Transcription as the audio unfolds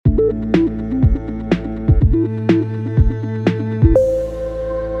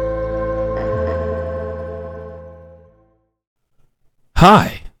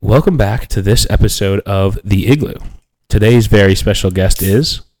Hi, welcome back to this episode of The Iglu. Today's very special guest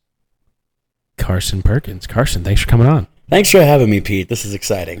is Carson Perkins. Carson, thanks for coming on. Thanks for having me, Pete. This is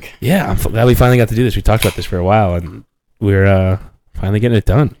exciting. Yeah, I'm glad we finally got to do this. We talked about this for a while, and we're finally getting it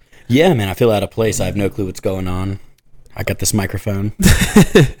done. Yeah, man, I feel out of place. I have no clue what's going on. I got this microphone.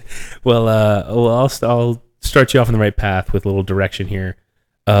 Well, I'll start you off on the right path with a little direction here.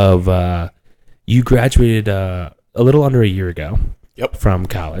 You graduated a little under a year ago. Yep. From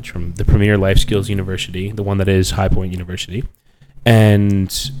college, from the premier life skills university, the one that is High Point University.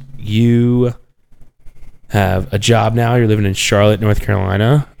 And you have a job now. You're living in Charlotte, North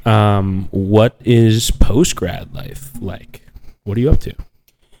Carolina. What is post-grad life like? What are you up to?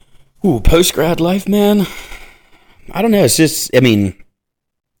 Ooh, post-grad life, man. I don't know. It's just,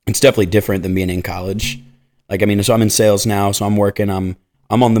 it's definitely different than being in college. So I'm in sales now, so I'm working. I'm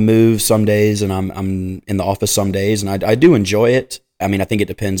on the move some days, and I'm in the office some days, and I do enjoy it. I think it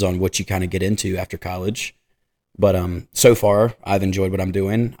depends on what you kind of get into after college. But so far, I've enjoyed what I'm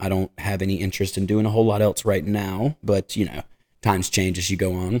doing. I don't have any interest in doing a whole lot else right now, but, times change as you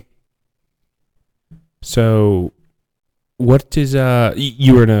go on. So what is,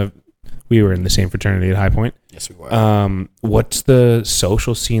 we were in the same fraternity at High Point. Yes, we were. What's the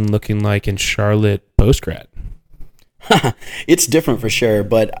social scene looking like in Charlotte post-grad? It's different for sure,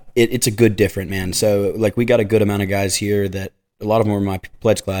 but it's a good different, man. So, we got a good amount of guys here that a lot of them were in my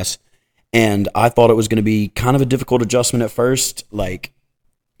pledge class, and I thought it was going to be kind of a difficult adjustment at first,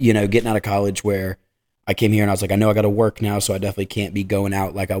 getting out of college where I came here and I was like, I know I got to work now, so I definitely can't be going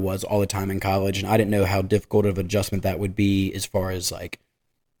out like I was all the time in college, and I didn't know how difficult of an adjustment that would be as far as,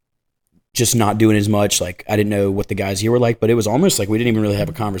 just not doing as much. I didn't know what the guys here were like, but it was almost like we didn't even really have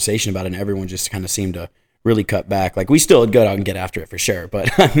a conversation about it, and everyone just kind of seemed to really cut back. We still would go out and get after it for sure,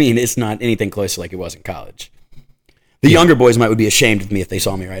 but it's not anything close to like it was in college. The younger boys would be ashamed of me if they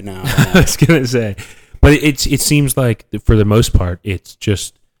saw me right now. I was gonna say, but it seems like for the most part, it's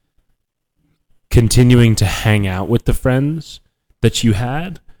just continuing to hang out with the friends that you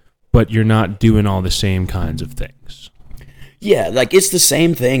had, but you're not doing all the same kinds of things. Yeah, it's the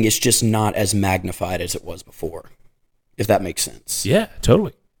same thing. It's just not as magnified as it was before, if that makes sense. Yeah,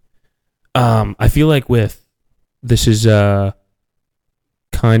 totally. I feel like this is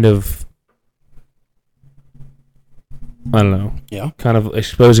kind of, I don't know. Yeah. Kind of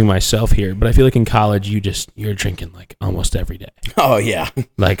exposing myself here, but I feel like in college you're drinking almost every day. Oh yeah.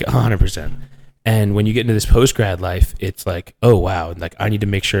 100%. And when you get into this post-grad life, it's oh wow, I need to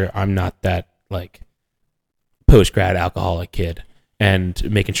make sure I'm not that post-grad alcoholic kid,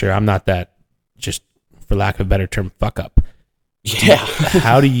 and making sure I'm not that, just for lack of a better term, fuck up. Yeah.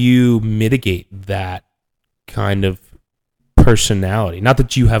 How do you mitigate that kind of personality? Not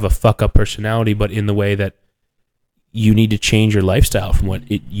that you have a fuck up personality, but in the way that you need to change your lifestyle from what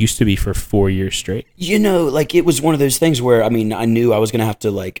it used to be for 4 years straight. It was one of those things where, I knew I was going to have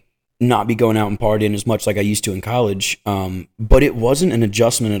to, not be going out and partying as much like I used to in college. But it wasn't an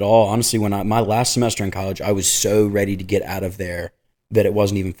adjustment at all. Honestly, my last semester in college, I was so ready to get out of there that it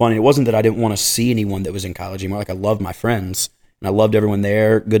wasn't even fun. And it wasn't that I didn't want to see anyone that was in college anymore. I loved my friends, and I loved everyone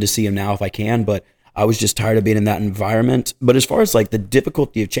there. Good to see them now if I can, but I was just tired of being in that environment. But as far as, the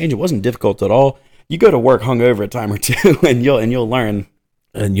difficulty of change, it wasn't difficult at all. You go to work hungover a time or two, and you'll learn.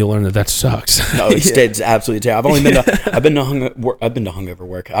 And you'll learn that sucks. No, it's absolutely terrible. I've been to hungover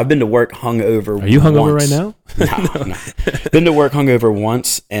work. I've been to work hungover. Are you hungover once. right now? No. Been to work hungover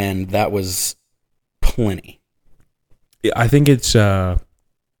once, and that was plenty. I think it's just a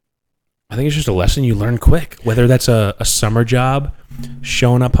lesson you learn quick. Whether that's a summer job,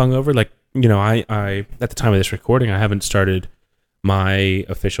 showing up hungover. I at the time of this recording, I haven't started my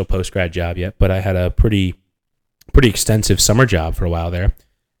official post-grad job yet, but I had a pretty extensive summer job for a while there.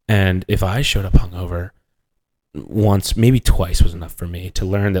 And if I showed up hungover once, maybe twice was enough for me to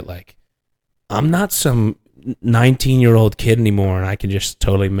learn that I'm not some 19-year-old kid anymore, and I can just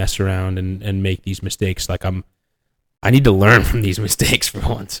totally mess around and make these mistakes. I need to learn from these mistakes for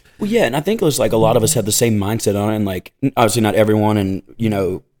once. Well, yeah, and I think it was a lot of us had the same mindset on it, and obviously not everyone, and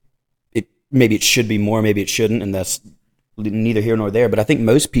maybe it should be more, maybe it shouldn't, and that's neither here nor there. But I think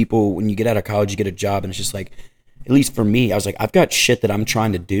most people, when you get out of college, you get a job, and it's just at least for me, I was I've got shit that I'm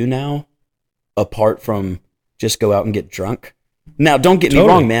trying to do now, apart from just go out and get drunk. Now, don't get me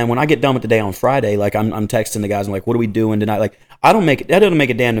wrong, man. When I get done with the day on Friday, I'm texting the guys, I'm what are we doing tonight? That doesn't make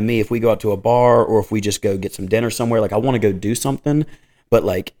a damn to me if we go out to a bar or if we just go get some dinner somewhere. I want to go do something.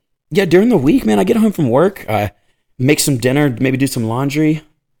 But during the week, man, I get home from work, I make some dinner, maybe do some laundry,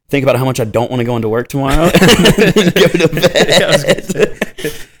 think about how much I don't want to go into work tomorrow, and then go to bed.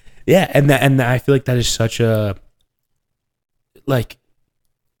 Yeah, and I feel like that is such a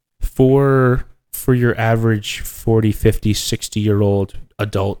for your average 40, 50, 60-year-old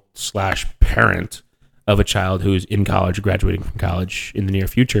adult / parent of a child who's in college, graduating from college in the near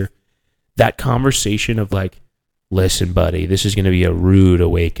future, that conversation of like, listen, buddy, this is going to be a rude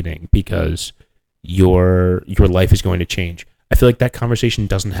awakening because your life is going to change. I feel like that conversation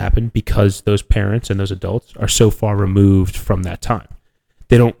doesn't happen because those parents and those adults are so far removed from that time.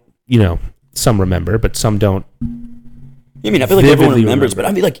 They don't, some remember, but some don't. I mean, I feel like everyone remembers, but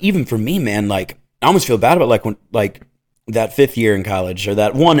I mean, like, even for me, man, like, I almost feel bad about like when, like, that 5th year in college, or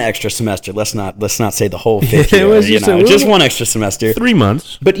that one extra semester. Let's not say the whole 5th year. It was just one extra semester, 3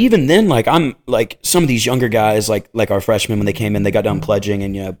 months. But even then, like, I'm like, some of these younger guys, like our freshmen, when they came in, they got done pledging,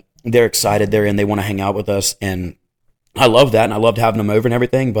 and they're excited, they're in, they want to hang out with us, and I love that, and I loved having them over and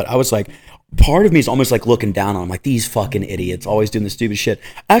everything. But I was like, part of me is almost like looking down on them, like, these fucking idiots, always doing the stupid shit,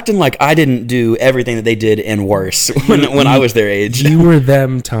 acting like I didn't do everything that they did and worse when I was their age. You were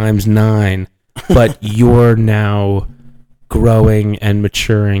them times 9, but you're now growing and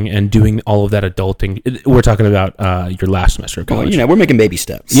maturing and doing all of that adulting. We're talking about your last semester of college. We're making baby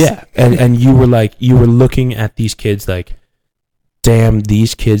steps. Yeah, and you were looking at these kids like, damn,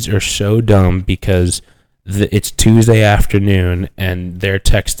 these kids are so dumb because it's Tuesday afternoon and they're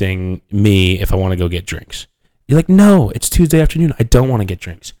texting me if I want to go get drinks. You're like, no, it's Tuesday afternoon. I don't want to get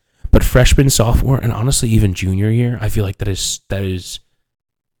drinks. But freshman, sophomore, and honestly even junior year, I feel like that is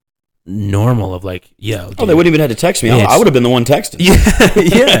normal of like, yo, dude, they wouldn't even have to text me. I would have been the one texting.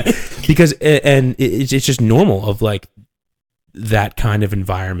 Yeah. Because it's just normal of like that kind of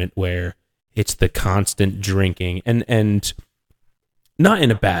environment where it's the constant drinking and not in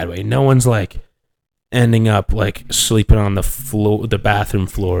a bad way. No one's like ending up like sleeping on the floor, the bathroom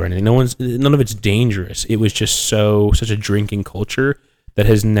floor, or anything. None of it's dangerous. It was just such a drinking culture that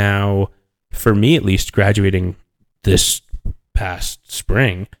has now, for me at least, graduating this past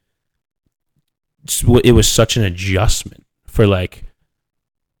spring, it was such an adjustment for like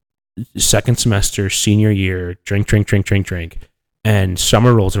second semester, senior year, drink, and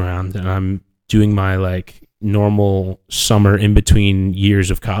summer rolls around and I'm doing my like normal summer in between years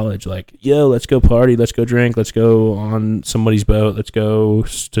of college, like, yo, let's go party, let's go drink, let's go on somebody's boat, let's go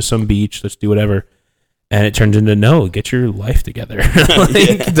to some beach, let's do whatever. And it turns into, no, get your life together.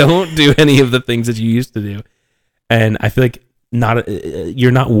 Don't do any of the things that you used to do. And I feel like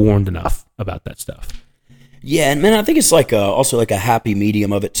you're not warned enough about that stuff. Yeah, and man, I think it's like also like a happy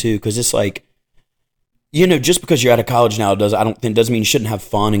medium of it too, because it's like, just because you're out of college now doesn't mean you shouldn't have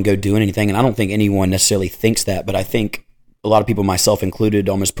fun and go doing anything. And I don't think anyone necessarily thinks that, but I think a lot of people, myself included,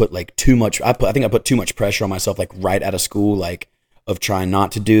 almost put like too much. I think I put too much pressure on myself, like right out of school, like of trying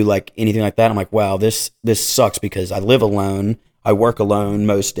not to do like anything like that. I'm like, wow, this sucks because I live alone, I work alone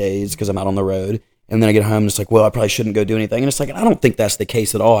most days because I'm out on the road. And then I get home and it's like, well, I probably shouldn't go do anything. And it's like, I don't think that's the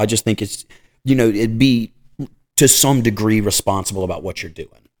case at all. I just think it's, it'd be to some degree responsible about what you're doing.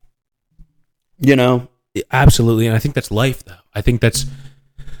 Absolutely. And I think that's life, though. I think that's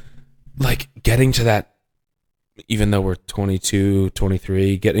like getting to that, even though we're 22,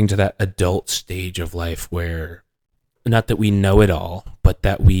 23, getting to that adult stage of life where not that we know it all, but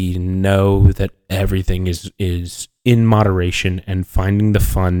that we know that everything is in moderation and finding the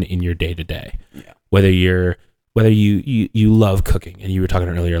fun in your day to day. Whether you love cooking, and you were talking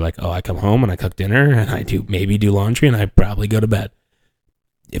earlier, like, oh, I come home and I cook dinner and I maybe do laundry and I probably go to bed.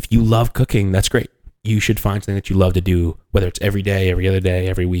 If you love cooking, that's great. You should find something that you love to do, whether it's every day, every other day,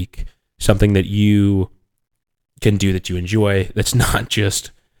 every week, something that you can do that you enjoy. That's not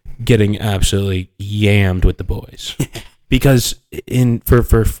just getting absolutely yammed with the boys. Because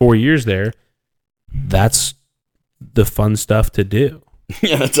for 4 years there, that's the fun stuff to do.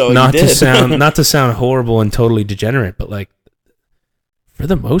 Yeah, that's all not you did. Not to sound horrible and totally degenerate, but like for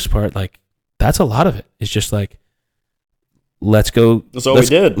the most part, like that's a lot of it. It's just like, let's go. That's all we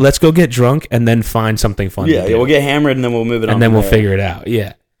did. Let's go get drunk and then find something fun. Yeah, we'll get hammered and then we'll move it on. And then we'll figure it out.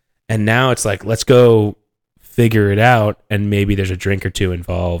 Yeah. And now it's like, let's go figure it out, and maybe there's a drink or two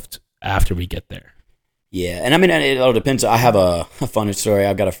involved after we get there. Yeah, and I mean, it all depends. I have a funny story.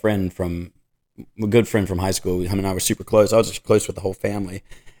 I've got a good friend from high school. Him and I were super close. I was just close with the whole family.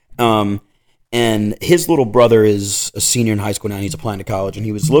 And his little brother is a senior in high school now, and he's applying to college. And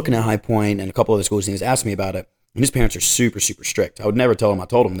he was looking at High Point and a couple other schools, and he was asking me about it. And his parents are super, super strict. I would never tell him I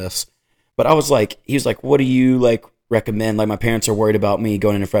told him this. But I was like, he was like, what do you like recommend? Like, my parents are worried about me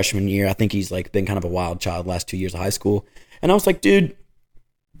going into freshman year. I think he's like been kind of a wild child the last 2 years of high school. And I was like, dude,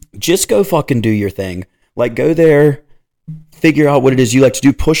 just go fucking do your thing. Like, go there, figure out what it is you like to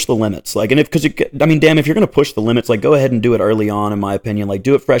do, push the limits. Like, and if you're going to push the limits, like, go ahead and do it early on, in my opinion. Like,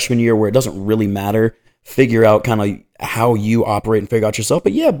 do it freshman year where it doesn't really matter. Figure out kind of how you operate and figure out yourself.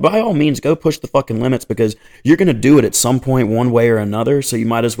 But yeah, by all means, go push the fucking limits, because you're going to do it at some point one way or another. So you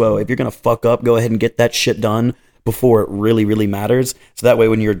might as well, if you're going to fuck up, go ahead and get that shit done before it really, really matters. So that way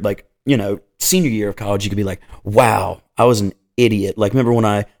when you're like, senior year of college, you could be like, wow, I was an idiot. Like, remember when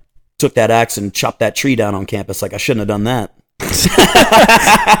I took that axe and chopped that tree down on campus? Like, I shouldn't have done that.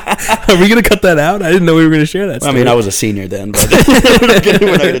 Are we going to cut that out? I didn't know we were going to share that story. I mean, I was a senior then, but we're not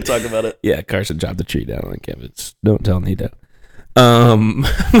going to talk about it. Yeah, Carson chopped the tree down on campus. Don't tell Nito.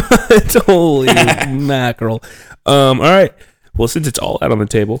 Holy mackerel. All right. Well, since it's all out on the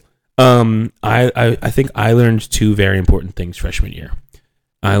table, I think I learned two very important things freshman year.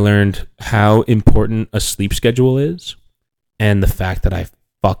 I learned how important a sleep schedule is, and the fact that I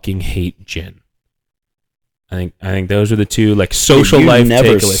fucking hate gin. I think those are the two, like, social life takeaways. You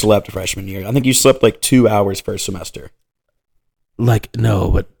never slept freshman year. I think you slept like 2 hours first semester. Like, no,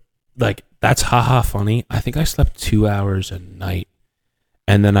 but like, that's haha funny. I think I slept 2 hours a night,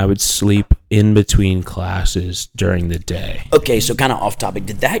 and then I would sleep in between classes during the day. Okay, so kind of off topic.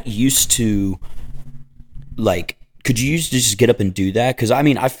 Did that used to, like, could you used to just get up and do that? Because I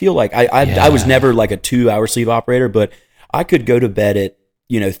mean, I feel like I was never like a 2 hour sleep operator, but I could go to bed at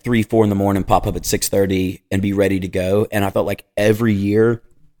 3, 4 in the morning, pop up at 6:30 and be ready to go. And I felt like every year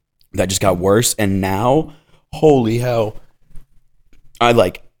that just got worse. And now, holy hell, I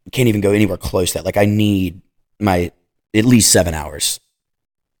like can't even go anywhere close to that. Like, I need my at least 7 hours.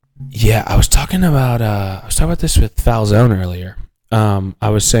 Yeah, I was talking about this with Falzone earlier. I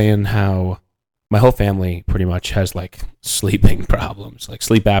was saying how my whole family pretty much has like sleeping problems, like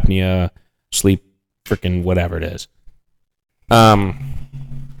sleep apnea, sleep freaking whatever it is.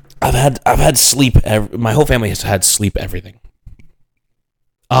 I've had sleep. My whole family has had sleep everything.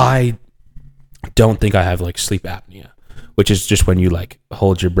 I don't think I have like sleep apnea, which is just when you like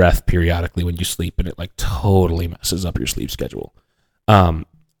hold your breath periodically when you sleep, and it like totally messes up your sleep schedule.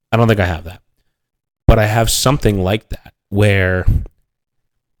 I don't think I have that, but I have something like that where,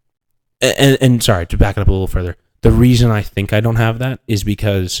 and sorry, to back it up a little further, the reason I think I don't have that is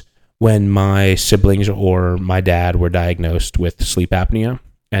because when my siblings or my dad were diagnosed with sleep apnea,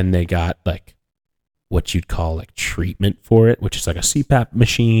 and they got like what you'd call like treatment for it, which is like a CPAP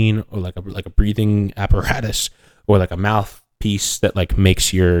machine or like a breathing apparatus or like a mouthpiece that like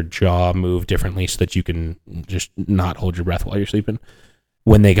makes your jaw move differently so that you can just not hold your breath while you're sleeping.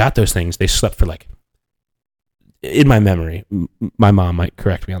 When they got those things, they slept for like, in my memory, my mom might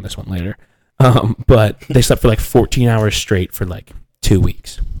correct me on this one later, but they slept for like 14 hours straight for like 2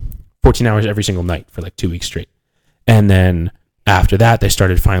 weeks. 14 hours every single night for like 2 weeks straight. And then after that, they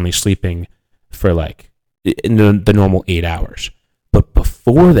started finally sleeping for like in the normal 8 hours. But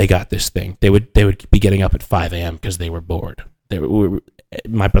before they got this thing, they would be getting up at 5 a.m. because they were bored.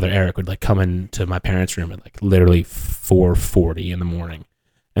 My brother Eric would like come into my parents' room at like literally 4:40 in the morning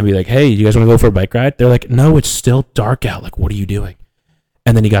and be like, "Hey, you guys want to go for a bike ride?" They're like, "No, it's still dark out. Like, what are you doing?"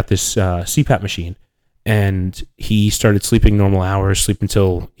 And then he got this CPAP machine, and he started sleeping normal hours, sleep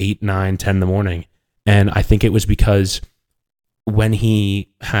until 8, 9, 10 in the morning. And I think it was because when he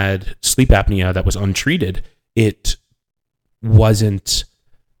had sleep apnea that was untreated, he wasn't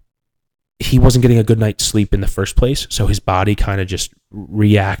getting a good night's sleep in the first place. So his body kind of just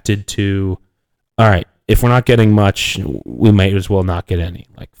reacted to, all right, if we're not getting much, we might as well not get any.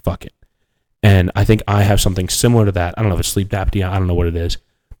 Like, fuck it. And I think I have something similar to that. I don't know if it's sleep apnea. I don't know what it is.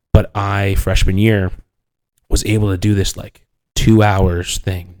 But freshman year, was able to do this like 2 hours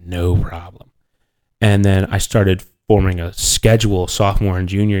thing, no problem. And then I started forming a schedule sophomore and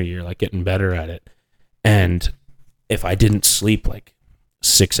junior year, like getting better at it. And if I didn't sleep like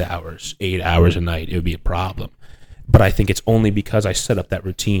 6 hours, 8 hours a night, it would be a problem. But I think it's only because I set up that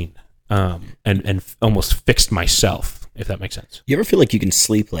routine and almost fixed myself, if that makes sense. You ever feel like you can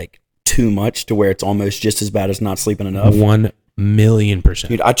sleep like too much to where it's almost just as bad as not sleeping enough? 1,000,000%.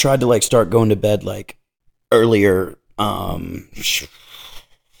 Dude, I tried to like start going to bed like earlier,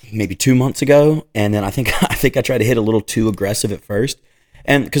 maybe 2 months ago, and then I think I tried to hit a little too aggressive at first,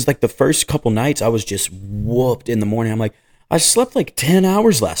 and because like the first couple nights I was just whooped in the morning. I'm like, I slept like 10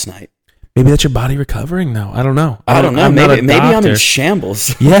 hours last night. Maybe that's your body recovering though. I don't know. I don't know. Maybe I'm in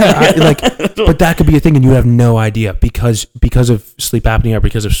shambles. Yeah, but that could be a thing, and you have no idea because of sleep apnea, or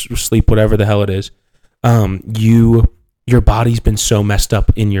because of sleep, whatever the hell it is. Your body's been so messed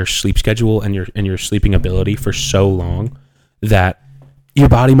up in your sleep schedule and your sleeping ability for so long that your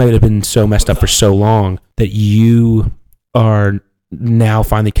body might have been so messed up for so long that you are now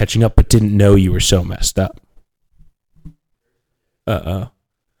finally catching up, but didn't know you were so messed up. Just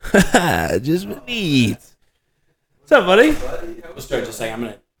Venito. What's up, buddy? We'll start just saying I'm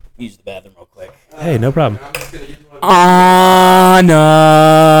gonna use the bathroom real quick. Hey, no problem. Anna.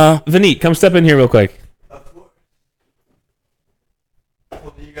 Venito, come step in here real quick.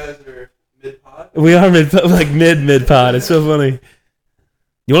 Well, you guys are mid-pod? We are mid pod. It's so funny.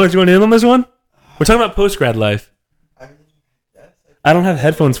 You want to join in on this one? We're talking about post-grad life. I mean, yes. I don't have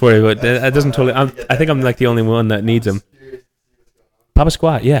headphones for you, but that doesn't totally. I think I'm like the only one that needs them. Papa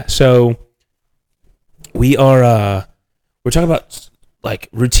Squat, yeah. So we're talking about like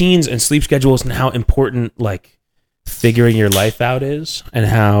routines and sleep schedules and how important like figuring your life out is, and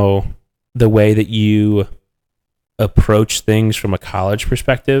how the way that you approach things from a college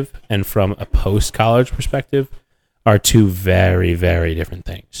perspective and from a post-college perspective are two very, very different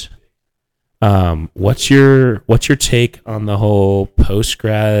things. What's your take on the whole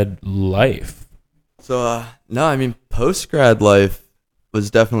post-grad life? So, no, I mean, post-grad life was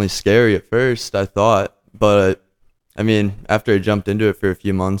definitely scary at first, I thought. But, I mean, after I jumped into it for a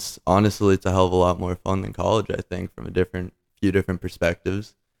few months, honestly, it's a hell of a lot more fun than college, I think, from few different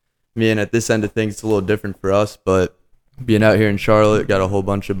perspectives. I mean, at this end of things, it's a little different for us, but being out here in Charlotte, got a whole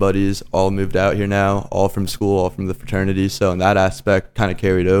bunch of buddies, all moved out here now, all from school, all from the fraternity. So in that aspect, kind of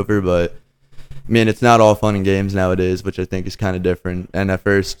carried over. But, I mean, it's not all fun and games nowadays, which I think is kind of different. And at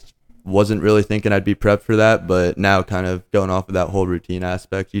first, wasn't really thinking I'd be prepped for that, but now kind of going off of that whole routine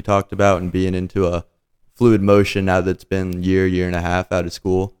aspect you talked about and being into a fluid motion now that it's been year and a half out of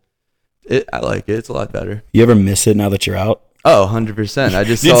school. I like it. It's a lot better. You ever miss it now that you're out? Oh, 100%. I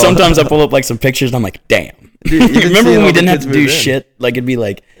just Dude, sometimes I pull up like some pictures and I'm like, damn. Dude, you remember when we didn't have to do shit? Like it'd be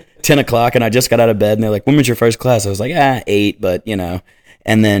like 10 o'clock and I just got out of bed and they're like, when was your first class? I was like, 8, but you know.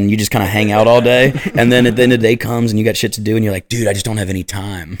 And then you just kind of hang out all day. And then at the end of the day comes and you got shit to do and you're like, dude, I just don't have any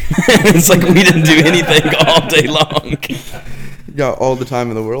time. It's like we didn't do anything all day long. You got all the time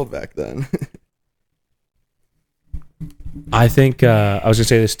in the world back then. I think I was gonna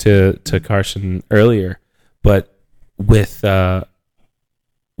say this to Carson earlier, but with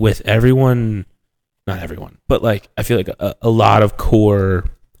everyone, not everyone, but like I feel like a lot of core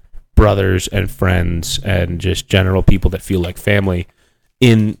brothers and friends and just general people that feel like family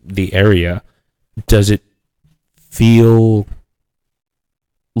in the area, does it feel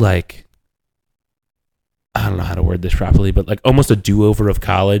like, I don't know how to word this properly, but like almost a do-over of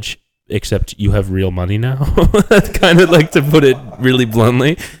college, except you have real money now? Kind of like, to put it really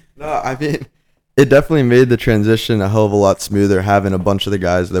bluntly. No, I mean, it definitely made the transition a hell of a lot smoother having a bunch of the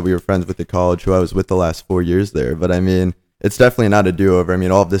guys that we were friends with at college who I was with the last 4 years there. But I mean, it's definitely not a do-over. I mean,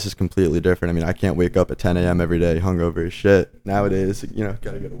 all of this is completely different. I mean, I can't wake up at 10 a.m. every day hungover as shit. Nowadays, you know,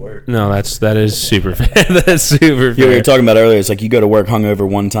 gotta go to work. No, that is super fair. That's super fair. Yeah, we were talking about earlier. It's like you go to work hungover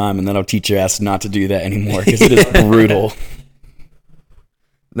one time and then I'll teach your ass not to do that anymore because it is brutal.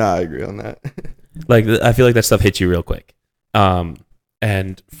 No, I agree on that. Like, I feel like that stuff hits you real quick.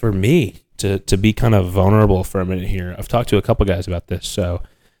 And for me, to be kind of vulnerable for a minute here, I've talked to a couple guys about this. So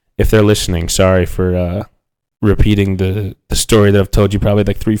if they're listening, sorry for repeating the story that I've told you probably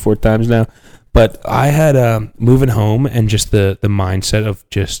like 3-4 times now. But I had moving home and just the mindset of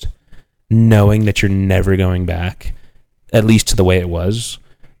just knowing that you're never going back, at least to the way it was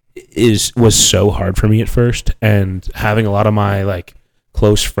so hard for me at first. And having a lot of my like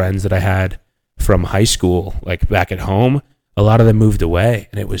close friends that I had from high school, like back at home, a lot of them moved away,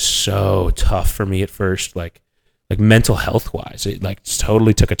 and it was so tough for me at first, like mental health wise. It like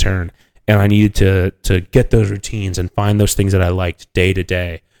totally took a turn, and I needed to get those routines and find those things that I liked day to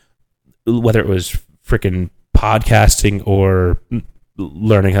day, whether it was freaking podcasting or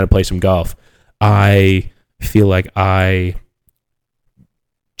learning how to play some golf. I feel like I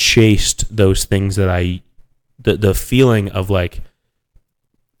chased those things that the feeling of like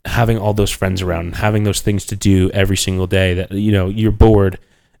having all those friends around and having those things to do every single day that, you know, you're bored,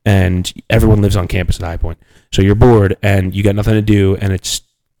 and everyone lives on campus at High Point. So you're bored and you got nothing to do, and it's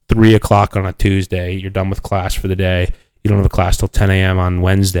 3 o'clock on a Tuesday. You're done with class for the day. You don't have a class till 10 a.m. on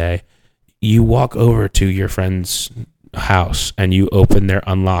Wednesday. You walk over to your friend's house and you open their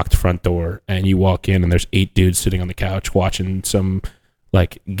unlocked front door and you walk in and there's 8 dudes sitting on the couch watching some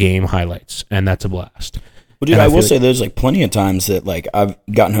like game highlights, and that's a blast. Well, dude, I will say there's like plenty of times that like I've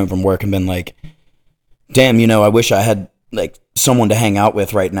gotten home from work and been like, damn, you know, I wish I had like someone to hang out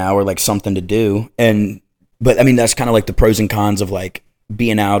with right now or like something to do. But I mean, that's kind of like the pros and cons of like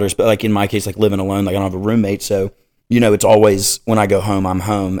being out, or like in my case, like living alone. Like I don't have a roommate. So, you know, it's always when I go home, I'm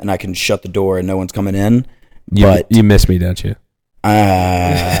home and I can shut the door and no one's coming in. You miss me, don't you?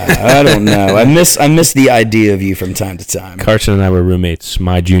 I don't know. I miss the idea of you from time to time. Carson and I were roommates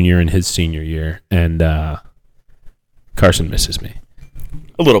my junior and his senior year, and Carson misses me.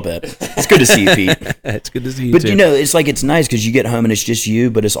 A little bit. It's good to see you, Pete. It's good to see you But, too. you know, it's like it's nice because you get home and it's just you,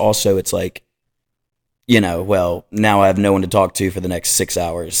 but it's like, you know, well, now I have no one to talk to for the next 6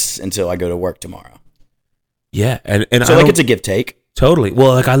 hours until I go to work tomorrow. Yeah, and So, like, it's a give take. totally.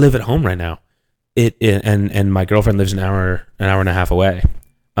 Well, like I live at home right now. And my girlfriend lives an hour and a half away.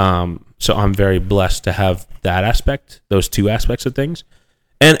 So I'm very blessed to have that aspect, those two aspects of things.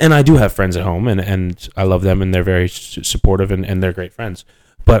 And I do have friends at home, and I love them, and they're very supportive, and they're great friends.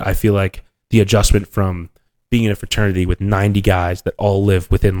 But I feel like the adjustment from being in a fraternity with 90 guys that all live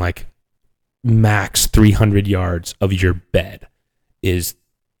within like max 300 yards of your bed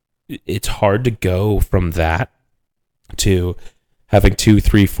it's hard to go from that to having 2,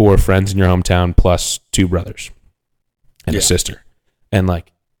 3, 4 friends in your hometown plus 2 brothers and a sister. And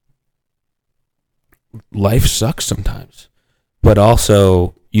like life sucks sometimes, but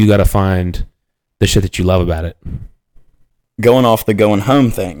also you got to find the shit that you love about it. Going off the going home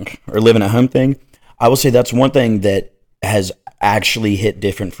thing or living at home thing, I will say that's one thing that has actually hit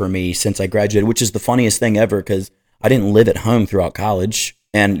different for me since I graduated, which is the funniest thing ever because I didn't live at home throughout college.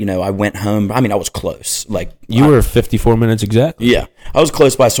 And, you know, I went home. I mean, I was close. Like you were 54 minutes exactly. Yeah, I was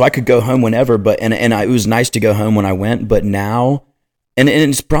close by, so I could go home whenever. But it was nice to go home when I went. But now, and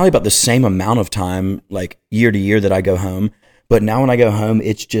it's probably about the same amount of time, like year to year, that I go home. But now when I go home,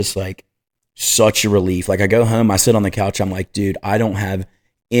 it's just like such a relief. Like I go home, I sit on the couch, I'm like, dude, I don't have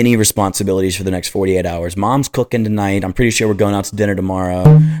any responsibilities for the next 48 hours. Mom's cooking tonight. I'm pretty sure we're going out to dinner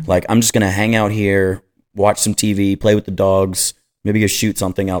tomorrow. Like I'm just gonna hang out here, watch some TV, play with the dogs. Maybe go shoot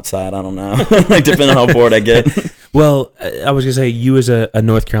something outside. I don't know. Like depending on how bored I get. Well, I was gonna say, you as a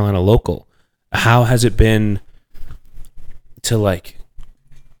North Carolina local, how has it been to like?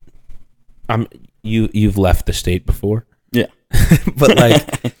 You've left the state before, Yeah. but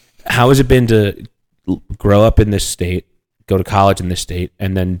like, how has it been to grow up in this state, go to college in this state,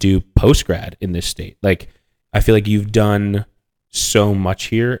 and then do post-grad in this state? Like, I feel like you've done so much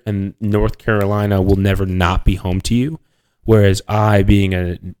here, and North Carolina will never not be home to you. Whereas I, being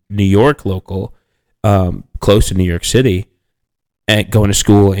a New York local, close to New York City, and going to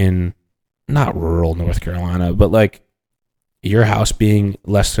school in not rural North Carolina, but like your house being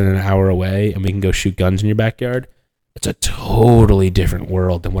less than an hour away and we can go shoot guns in your backyard, it's a totally different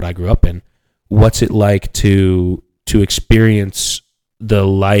world than what I grew up in. What's it like to experience the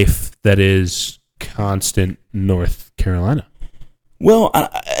life that is constant North Carolina? Well,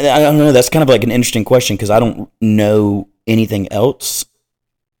 I don't know. That's kind of like an interesting question because I don't know anything else.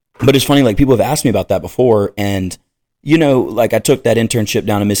 But it's funny, like people have asked me about that before, and you know, like I took that internship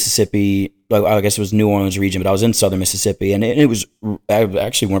down in Mississippi. Like I guess it was New Orleans region, but I was in Southern Mississippi, and it was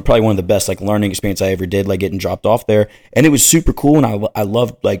actually probably one of the best like learning experience I ever did. Like getting dropped off there, and it was super cool, and I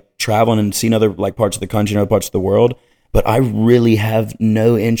loved like traveling and seeing other like parts of the country and other parts of the world. But I really have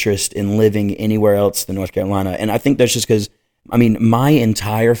no interest in living anywhere else than North Carolina, and I think that's just because. I mean, my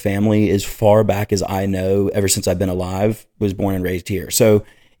entire family, as far back as I know, ever since I've been alive, was born and raised here. So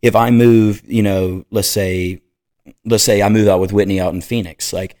if I move, you know, let's say I move out with Whitney out in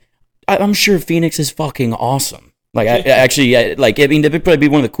Phoenix, like I'm sure Phoenix is fucking awesome. Like I actually, like I mean, it'd probably be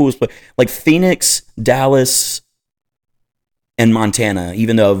one of the coolest places. Like Phoenix, Dallas, and Montana.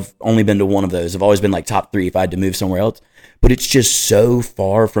 Even though I've only been to one of those, I've always been like top 3 if I had to move somewhere else. But it's just so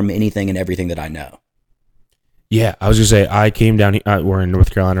far from anything and everything that I know. Yeah, I was going to say, I came down, we're in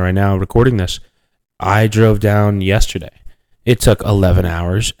North Carolina right now recording this. I drove down yesterday. It took 11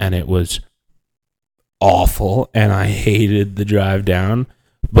 hours, and it was awful, and I hated the drive down,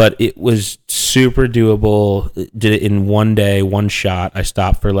 but it was super doable. Did it in one day, one shot. I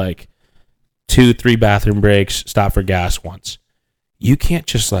stopped for like 2, 3 bathroom breaks, stopped for gas once. You can't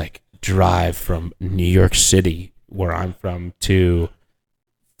just like drive from New York City, where I'm from, to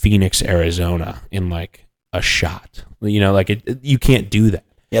Phoenix, Arizona in like a shot. You know, like you can't do that.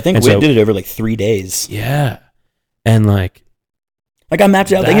 Yeah, I think we did it over like 3 days. Yeah. And like I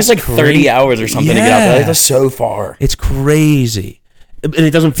mapped it out. I think it's like 30 hours or something to get out there. That's so far. It's crazy. And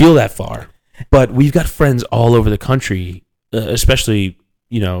it doesn't feel that far. But we've got friends all over the country, especially,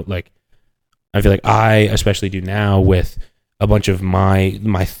 you know, like I feel like I especially do now with a bunch of my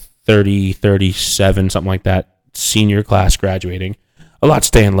 30, 37, something like that, senior class graduating. A lot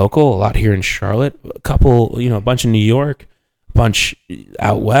staying local, a lot here in Charlotte, a couple, you know, a bunch in New York, a bunch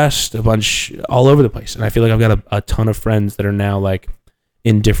out west, a bunch all over the place. And I feel like I've got a ton of friends that are now like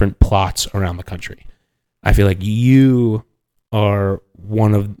in different plots around the country. I feel like you are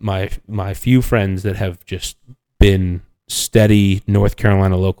one of my few friends that have just been steady North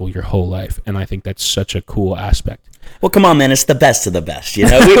Carolina local your whole life. And I think that's such a cool aspect. Well, come on, man. It's the best of the best. You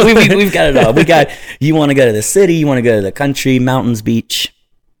know, we've got it all. You want to go to the city, you want to go to the country, mountains, beach.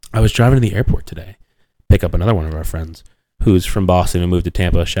 I was driving to the airport today, pick up another one of our friends who's from Boston and moved to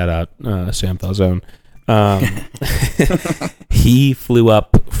Tampa. Shout out Sam Falzone. He flew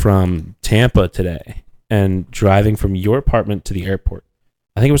up from Tampa today and driving from your apartment to the airport.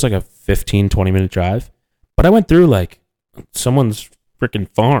 I think it was like a 15-20 minute drive, but I went through like someone's freaking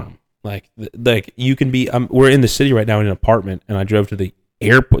farm. Like you can be. We're in the city right now in an apartment, and I drove to the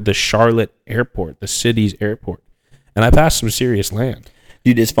airport, the Charlotte airport, the city's airport, and I passed some serious land.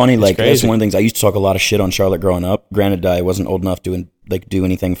 Dude, it's funny. Like crazy. That's one of the things I used to talk a lot of shit on Charlotte growing up. Granted, I wasn't old enough to do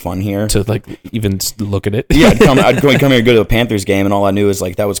anything fun here To like even look at it. Yeah, I'd come here and go to a Panthers game, and all I knew is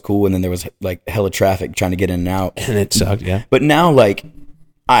like that was cool, and then there was like hella traffic trying to get in and out, and it sucked. Yeah, but now like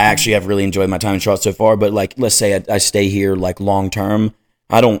I actually have really enjoyed my time in Charlotte so far. But like, let's say I stay here like long term.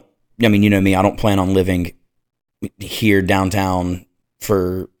 I mean, you know me. I don't plan on living here downtown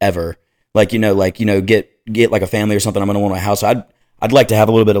forever. Like get like a family or something. I'm gonna want a house. I'd like to have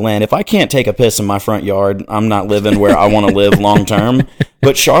a little bit of land. If I can't take a piss in my front yard, I'm not living where I want to live long term.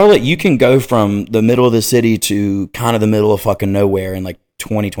 But Charlotte, you can go from the middle of the city to kind of the middle of fucking nowhere in like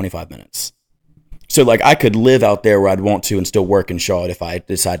 20-25 minutes. So like I could live out there where I'd want to and still work in Charlotte if I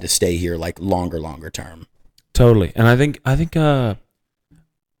decide to stay here like longer term. Totally. And I think a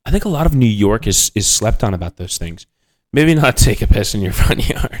lot of New York is slept on about those things. Maybe not take a piss in your front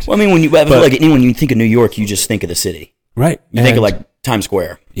yard. Well, I mean, when you think of New York, you just think of the city. Right. You think of like Times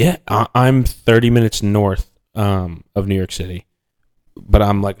Square. Yeah. I'm 30 minutes north of New York City, but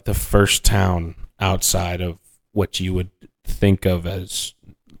I'm like the first town outside of what you would think of as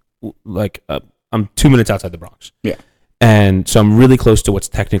like I'm 2 minutes outside the Bronx. Yeah. And so I'm really close to what's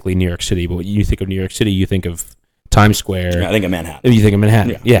technically New York City, but when you think of New York City, you think of Times Square. Yeah, I think of Manhattan. You think of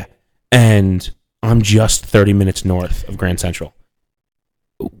Manhattan. Yeah. And I'm just 30 minutes north of Grand Central.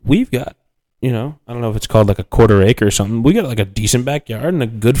 We've got, I don't know if it's called like a quarter acre or something. We got like a decent backyard and a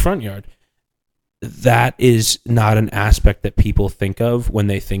good front yard. That is not an aspect that people think of when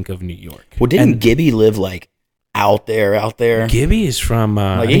they think of New York. Well, didn't Gibby live like out there? Gibby is from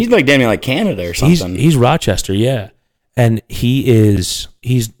he's like damn near like Canada or something. He's Rochester, yeah. And he's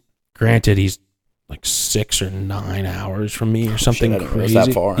like 6 or 9 hours from me or something crazy. It's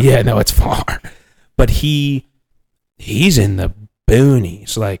that far. Yeah, no, it's far. But he's in the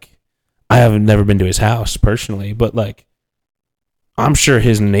boonies. Like, I have never been to his house personally, but like, I'm sure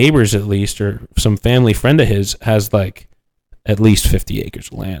his neighbors at least, or some family friend of his, has like at least 50 acres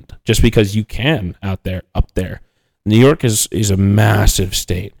of land, just because you can up there. New York is a massive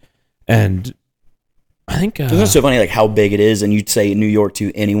state, and I think isn't it so funny like how big it is, and you'd say New York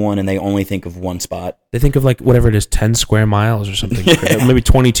to anyone, and they only think of one spot. They think of like whatever it is, 10 square miles or something. Yeah. Maybe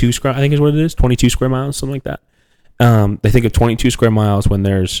 22 square. I think is what it is. 22 square miles, something like that. They think of 22 square miles when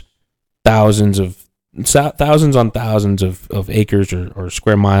there's thousands on thousands of acres or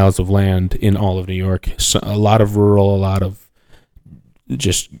square miles of land in all of New York. So a lot of rural, a lot of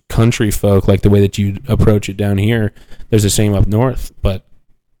just country folk, like the way that you approach it down here. There's the same up north, but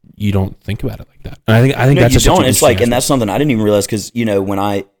you don't think about it like that. And I think that's you don't. It's like, and that's something I didn't even realize, because when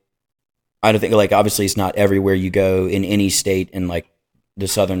I don't think, like, obviously it's not everywhere you go in any state, and like the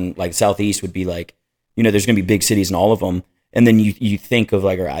southern, like southeast would be like, there's going to be big cities in all of them. And then you think of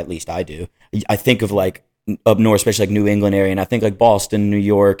like, or at least I do, I think of like up north, especially like New England area. And I think like Boston, New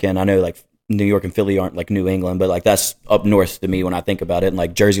York, and I know like New York and Philly aren't like New England, but like that's up north to me when I think about it, and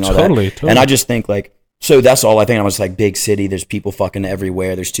like Jersey and all that. Totally. And I just think like, so that's all I think. I was like, big city, there's people fucking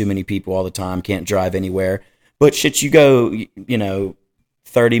everywhere. There's too many people all the time. Can't drive anywhere. But shit, you go,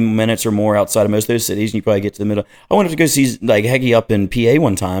 30 minutes or more outside of most of those cities, and you probably get to the middle. I wanted to go see like Heggy up in PA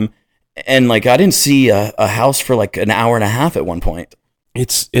one time, and like I didn't see a house for like an hour and a half at one point.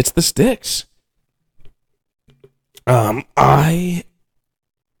 It's the sticks. I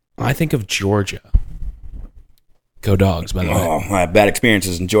think of Georgia. Go Dogs, by the way. Oh, I had bad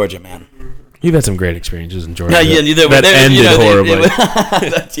experiences in Georgia, man. You've had some great experiences in Georgia. No, yeah, that ended horribly.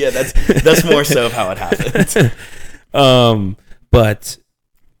 That's more so of how it happened. But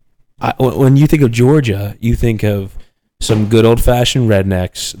when you think of Georgia, you think of some good old-fashioned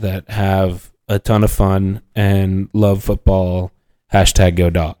rednecks that have a ton of fun and love football. #Go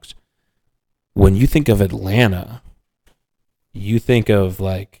Dogs. When you think of Atlanta, you think of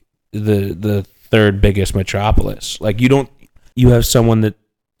like the third biggest metropolis. Like you have someone that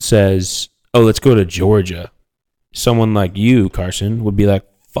says, "Oh, let's go to Georgia." Someone like you, Carson, would be like,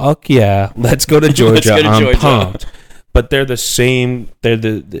 "Fuck yeah, let's go to Georgia." I'm pumped. But they're the same.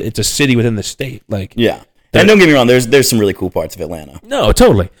 It's a city within the state. Like, yeah. And don't get me wrong, there's some really cool parts of Atlanta. No,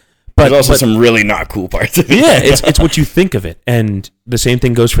 totally. there's also some really not cool parts of it. Yeah, it's what you think of it. And the same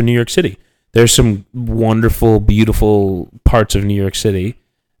thing goes for New York City. There's some wonderful, beautiful parts of New York City.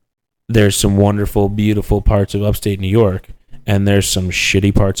 There's some wonderful, beautiful parts of upstate New York. And there's some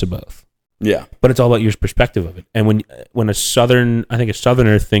shitty parts of both. Yeah. But it's all about your perspective of it. And when a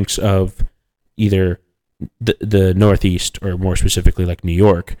Southerner thinks of either the Northeast or more specifically like New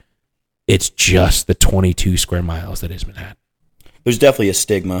York, it's just the 22 square miles that is Manhattan. There's definitely a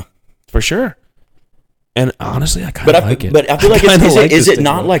stigma. For sure. And honestly, I kind of like it. But I feel like is it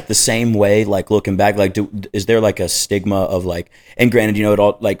not like the same way, like looking back, like is there like a stigma of like, and granted, you know, it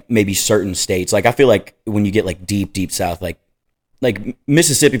all like maybe certain states, like I feel like when you get like deep South, like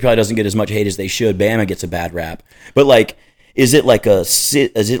Mississippi probably doesn't get as much hate as they should. Bama gets a bad rap. But like, is it like a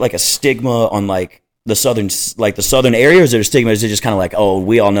stigma on like the southern area, or is it a stigma? Is it just kind of like, oh,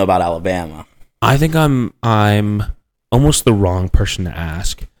 we all know about Alabama? I think I'm almost the wrong person to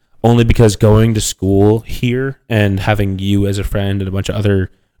ask, only because going to school here and having you as a friend and a bunch of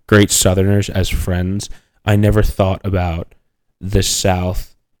other great Southerners as friends, I never thought about the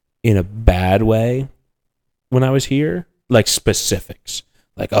South in a bad way when I was here, like specifics,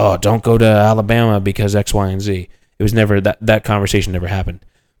 like, oh, don't go to Alabama because X, Y, and Z. It was never that conversation never happened.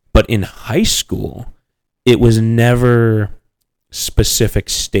 But in high school, it was never specific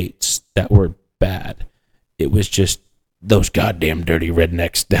states that were bad. It was just those goddamn dirty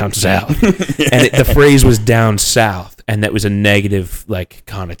rednecks down south. And the phrase was down south, and that was a negative like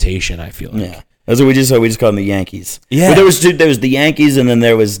connotation, I feel like. Yeah. That's what we just call them the Yankees. Yeah. But there was the Yankees, and then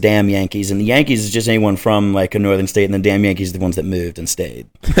there was damn Yankees, and the Yankees is just anyone from like a northern state, and the damn Yankees are the ones that moved and stayed.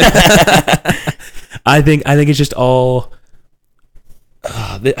 I think it's just all.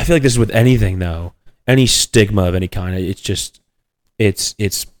 I feel like this is with anything though, any stigma of any kind. It's just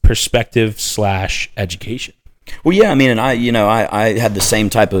it's perspective / education. Well, yeah, I mean, and I had the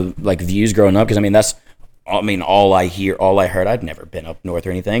same type of like views growing up, because all I heard. I'd never been up north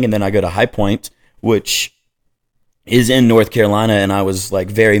or anything, and then I go to High Point, which is in North Carolina, and I was like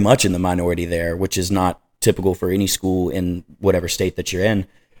very much in the minority there, which is not typical for any school in whatever state that you're in.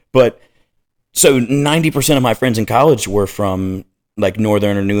 But so 90% of my friends in college were from like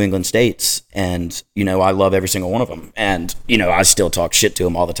northern or New England states, and I love every single one of them, and I still talk shit to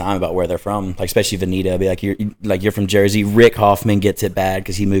them all the time about where they're from, like especially Venito. I'll be like, you're from Jersey. Rick Hoffman gets it bad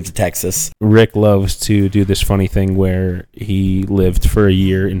because he moved to Texas. Rick loves to do this funny thing where he lived for a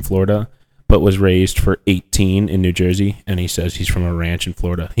year in Florida but was raised for 18 in New Jersey, and he says he's from a ranch in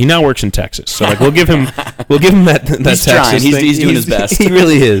Florida. He now works in Texas, so like we'll give him that he's Texas trying. thing. He's doing his best. He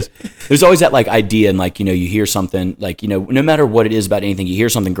really is. There's always that like idea, and like you hear something like no matter what it is about anything, you hear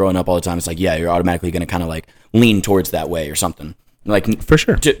something growing up all the time. It's like, yeah, you're automatically going to kind of like lean towards that way or something, like for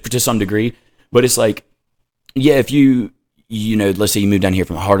sure to some degree. But it's like, yeah, if you let's say you move down here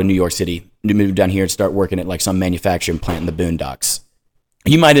from the heart of New York City, you move down here and start working at like some manufacturing plant in the boondocks,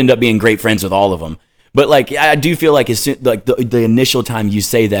 you might end up being great friends with all of them. But like, I do feel like like the initial time you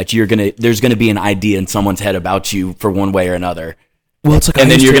say that, there's gonna be an idea in someone's head about you for one way or another. Well, it's like, and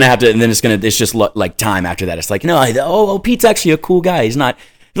then you're gonna have to, and then it's just like time after that. It's like, no, Pete's actually a cool guy. He's not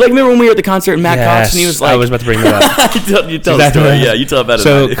like, remember when we were at the concert and Matt Cox, and he was like, I was about to bring that up. you tell the story. Yeah, you tell about it.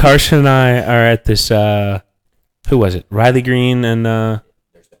 So Carson and I are at this. Who was it? Riley Green and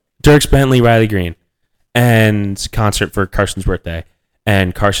Dierks Bentley, Riley Green, and concert for Carson's birthday.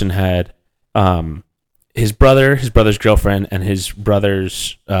 And Carson had his brother's girlfriend, and his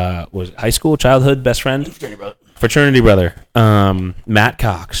brother's was high school, childhood best friend, fraternity brother, Matt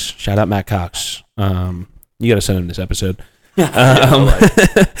Cox. Shout out Matt Cox. You got to send him this episode.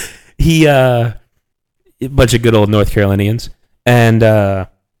 He a bunch of good old North Carolinians, and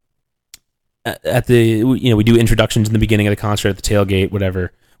at the we do introductions in the beginning of the concert at the tailgate,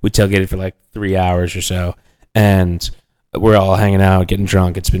 whatever. We tailgated for like 3 hours or so, and we're all hanging out, getting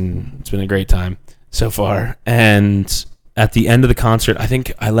drunk. It's been a great time so far. And at the end of the concert, I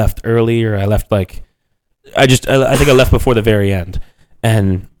think I left early, or I left like I think I left before the very end.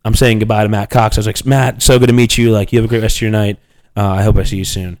 And I'm saying goodbye to Matt Cox. I was like, Matt, so good to meet you. Like, you have a great rest of your night. I hope I see you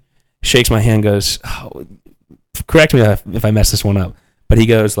soon. Shakes my hand, goes, correct me if I mess this one up, but he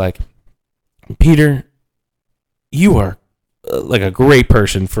goes like, Peter, you are like a great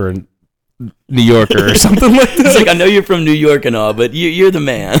person for a New Yorker or something like that. He's like, I know you're from New York and all, but you're the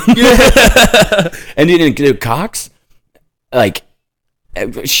man. Yeah. And then Cox, like,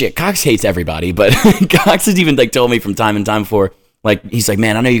 shit, Cox hates everybody, but Cox has even like told me from time and time before, like, he's like,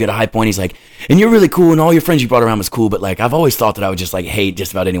 man, I know you go to High Point. He's like, and you're really cool, and all your friends you brought around was cool, but like, I've always thought that I would just like hate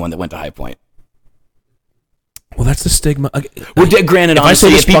just about anyone that went to High Point. Well, that's the stigma. Well, granted,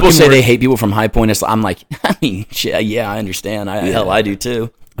 honestly, if people say they hate people from High Point, I'm like, I mean, shit, yeah, I understand. Hell, I do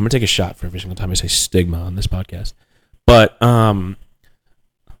too. I'm gonna take a shot for every single time I say stigma on this podcast. But I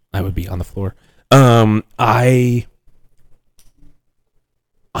would be on the floor. I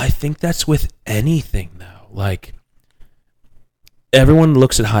think that's with anything though. Like everyone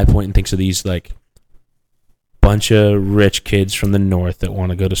looks at High Point and thinks of these like bunch of rich kids from the north that want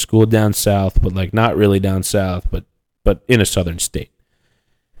to go to school down south, but like not really down south, but in a southern state.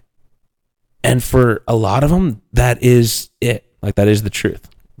 And for a lot of them, that is it. Like that is the truth.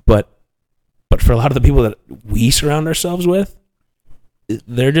 But for a lot of the people that we surround ourselves with,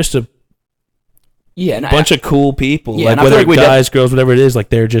 they're just a bunch of cool people. Yeah, like whether like guys, girls, whatever it is, like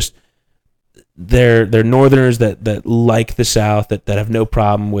they're just they're northerners that like the South, that have no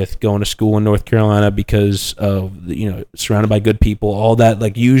problem with going to school in North Carolina because of surrounded by good people, all that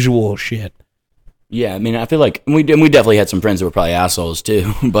like usual shit. Yeah, I mean, I feel like we definitely had some friends that were probably assholes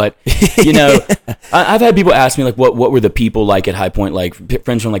too. But I've had people ask me like, what were the people like at High Point, like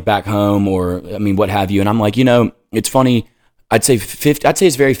friends from like back home, or I mean, what have you? And I'm like, it's funny. I'd say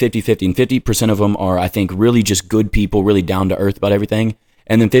it's very 50-50, and 50% of them are, I think, really just good people, really down to earth about everything,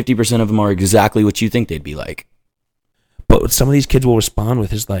 and then 50% of them are exactly what you think they'd be like. But what some of these kids will respond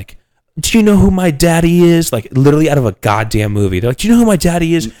with is like, do you know who my daddy is? Like literally out of a goddamn movie. They're like, do you know who my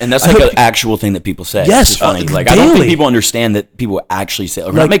daddy is? And that's like an actual thing that people say. Yes. It's funny. Like daily. I don't think people understand that people actually say,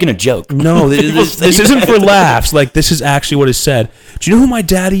 we're not making a joke. No, this isn't for laughs. Like this is actually what is said. Do you know who my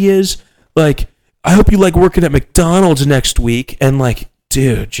daddy is? Like, I hope you like working at McDonald's next week. And like,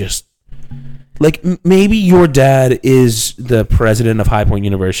 dude, just like maybe your dad is the president of High Point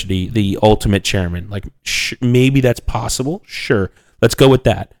University, the ultimate chairman. Like maybe that's possible. Sure. Let's go with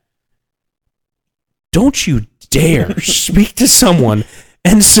that. Don't you dare speak to someone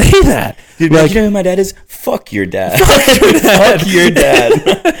and say that. Dude, like, you know who my dad is? Fuck your dad. Fuck your dad. Fuck your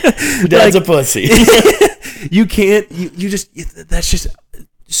dad. Your dad's a pussy. You can't, you just, that's just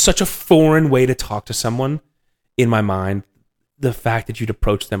such a foreign way to talk to someone in my mind. The fact that you'd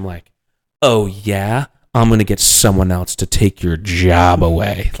approach them like, oh yeah, I'm going to get someone else to take your job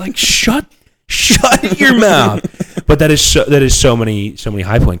away. Like, shut your mouth. But that is so many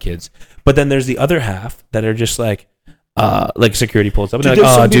High Point kids. But then there's the other half that are just like security pulls up and they're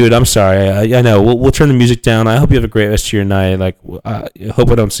like, oh, dude, I'm sorry. I know. We'll turn the music down. I hope you have a great rest of your night. Like, I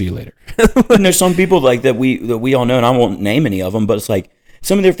hope I don't see you later. And there's some people like that we all know, and I won't name any of them, but it's like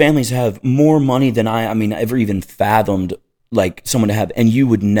some of their families have more money than I ever even fathomed like someone to have, and you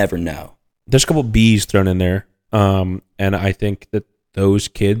would never know. There's a couple B's thrown in there, and I think that those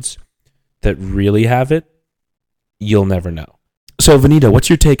kids that really have it, you'll never know. So, Venito, what's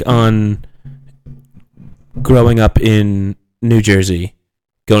your take on growing up in New Jersey,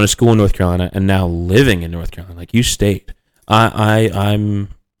 going to school in North Carolina, and now living in North Carolina? Like, you stayed. I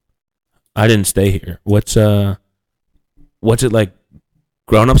didn't stay here. What's it like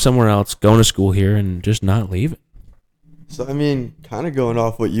growing up somewhere else, going to school here, and just not leaving? So, I mean, kind of going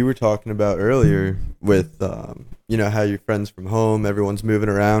off what you were talking about earlier with, how your friends from home, everyone's moving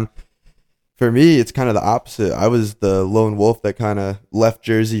around. For me, it's kind of the opposite. I was the lone wolf that kind of left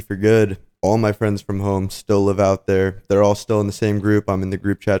Jersey for good. All my friends from home still live out there. They're all still in the same group. I'm in the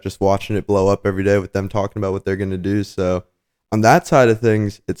group chat just watching it blow up every day with them talking about what they're going to do. So on that side of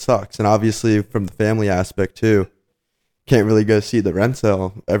things, it sucks. And obviously from the family aspect too, can't really go see the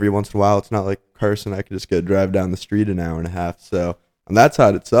rental every once in a while. It's not like Carson. I could just go drive down the street an hour and a half. So on that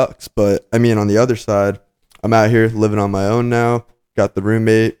side, it sucks. But I mean, on the other side, I'm out here living on my own now. Got the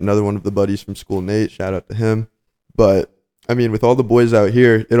roommate, another one of the buddies from school, Nate. Shout out to him. But I mean, with all the boys out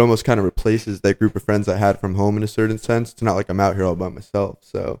here, it almost kind of replaces that group of friends I had from home in a certain sense. It's not like I'm out here all by myself.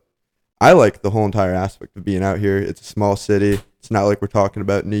 So I like the whole entire aspect of being out here. It's a small city. It's not like we're talking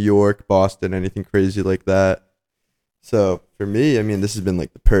about New York, Boston, anything crazy like that. So for me, I mean, this has been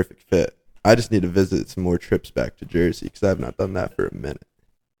like the perfect fit. I just need to visit some more trips back to Jersey because I have not done that for a minute.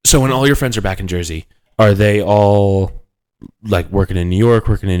 So when all your friends are back in Jersey, are they all like working in New York,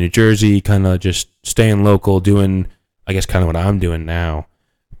 working in New Jersey, kind of just staying local, doing, I guess, kind of what I'm doing now?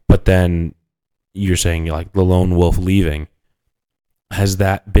 But then you're saying you're like the lone wolf leaving.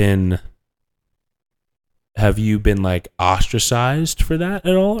 Have you been like ostracized for that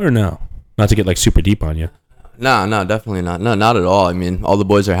at all, or no? Not to get like super deep on you. No, definitely not. No, not at all. I mean, all the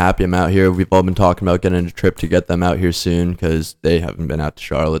boys are happy I'm out here. We've all been talking about getting a trip to get them out here soon because they haven't been out to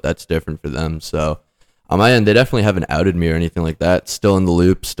Charlotte. That's different for them. So on my end, they definitely haven't outed me or anything like that. Still in the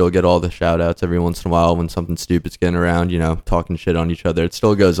loop, still get all the shout outs every once in a while when something stupid's getting around, talking shit on each other. It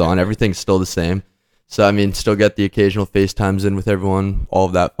still goes on. Everything's still the same. So, I mean, still get the occasional FaceTimes in with everyone, all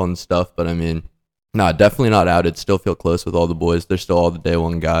of that fun stuff. But, I mean, definitely not outed. Still feel close with all the boys. They're still all the day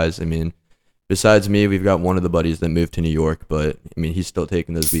one guys. I mean, besides me, we've got one of the buddies that moved to New York, but I mean, he's still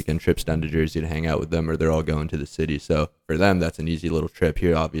taking those weekend trips down to Jersey to hang out with them, or they're all going to the city. So for them, that's an easy little trip.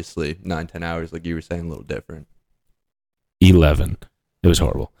 Here, obviously, 9-10 hours, like you were saying, a little different. 11. It was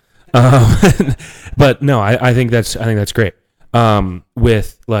horrible. But no, I think that's great.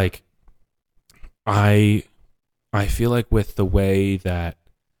 With like, I feel like with the way that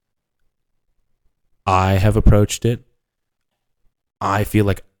I have approached it, I feel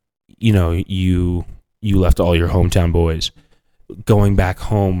like, you know, you left all your hometown boys going back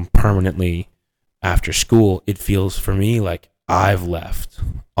home permanently after school. It feels for me like I've left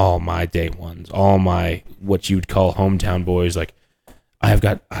all my day ones, all my what you'd call hometown boys. Like I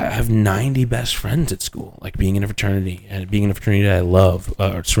have 90 best friends at school, like being in a fraternity that I love,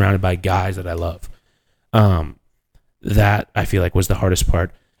 surrounded by guys that I love. That I feel like was the hardest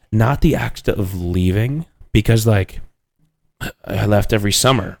part, not the act of leaving, because like I left every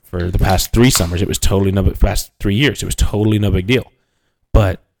summer for the past 3 summers. It was totally past 3 years. It was totally no big deal.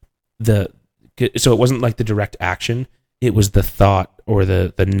 But so it wasn't like the direct action. It was the thought or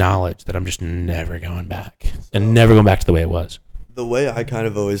the knowledge that I'm just never going back and never going back to the way it was. The way I kind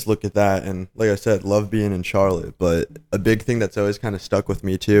of always look at that, and like I said, love being in Charlotte, but a big thing that's always kind of stuck with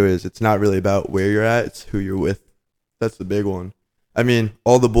me too is it's not really about where you're at, it's who you're with. That's the big one. I mean,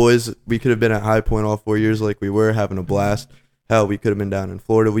 all the boys, we could have been at High Point all 4 years like we were, having a blast. Hell, we could have been down in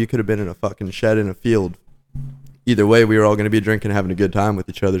Florida. We could have been in a fucking shed in a field. Either way, we were all going to be drinking and having a good time with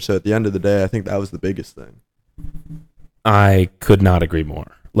each other. So at the end of the day, I think that was the biggest thing. I could not agree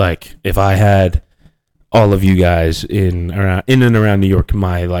more. Like, if I had all of you guys in and around New York,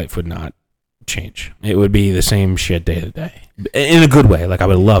 my life would not change. It would be the same shit day to day, in a good way. Like I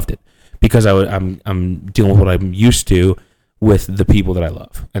would have loved it because I'm dealing with what I'm used to with the people that I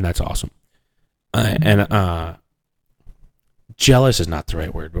love, and that's awesome. Jealous is not the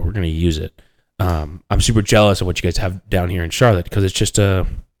right word, but we're going to use it. I'm super jealous of what you guys have down here in Charlotte because it's just the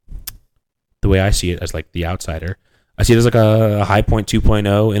way I see it as like the outsider. I see it as like a High Point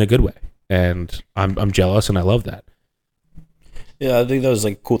 2.0 in a good way. And I'm jealous, and I love that. Yeah, I think that was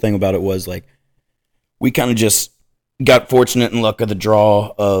like a cool thing about it was like we kind of just got fortunate and luck of the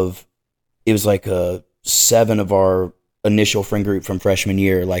draw of it was like 7 of our initial friend group from freshman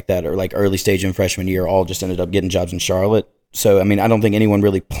year like that, or like early stage in freshman year, all just ended up getting jobs in Charlotte. So I mean, I don't think anyone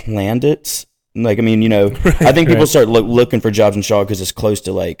really planned it. Like I mean, you know, right, I think people start looking for jobs in Charlotte because it's close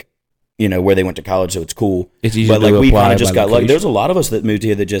to like, you know, where they went to college, so it's cool. It's easy but to like we apply kind of just got lucky. location. There's a lot of us that moved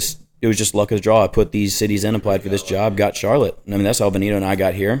here that just it was just luck of the draw. I put these cities in, applied for this job, got Charlotte. I mean, that's how Venito and I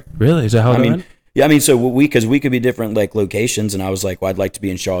got here. Really? Is that how I it mean? went? Yeah, I mean, so because we could be different like locations, and I was like, well, I'd like to be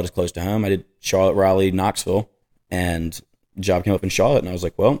in Charlotte as close to home. I did Charlotte, Raleigh, Knoxville, and the job came up in Charlotte, and I was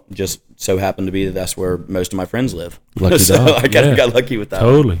like, well, just so happened to be that that's where most of my friends live. Lucky so dog. I kind of got lucky with that.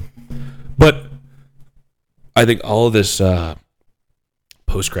 Totally. But I think all of this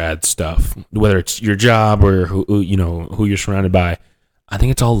post-grad stuff, whether it's your job or who you're surrounded by, I think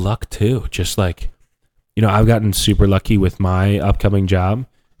it's all luck too. Just like, you know, I've gotten super lucky with my upcoming job.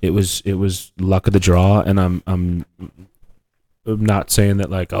 It was luck of the draw, and I'm not saying that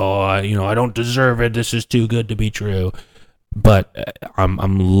like, I don't deserve it. This is too good to be true. But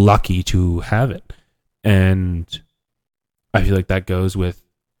I'm lucky to have it, and I feel like that goes with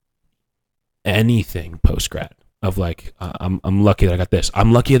anything post-grad. Of like, I'm lucky that I got this.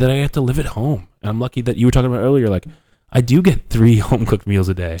 I'm lucky that I get to live at home. And I'm lucky that you were talking about earlier, like, I do get 3 home-cooked meals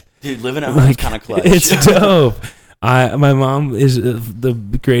a day. Dude, living at home is kind of clutch. It's dope. My mom is the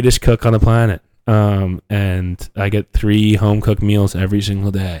greatest cook on the planet. And I get 3 home-cooked meals every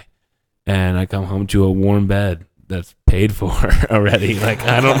single day. And I come home to a warm bed that's paid for already. Like,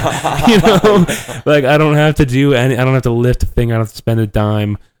 I don't, like, I don't have to do I don't have to lift a finger. I don't have to spend a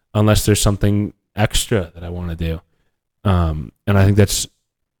dime unless there's something extra that I want to do. And I think that's,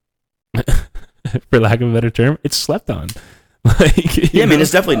 for lack of a better term, it's slept on. Like, yeah, I mean,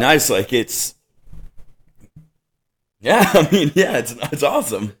 it's definitely nice. Like, it's, yeah, I mean, yeah, it's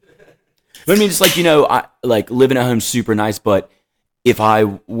awesome. But I mean, it's like, you know, I like living at home super nice, but if I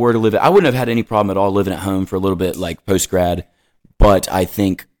were to live I wouldn't have had any problem at all living at home for a little bit, like post grad. But I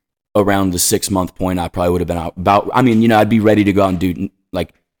think around the 6-month point, I probably would have been about, I mean, you know, I'd be ready to go out and do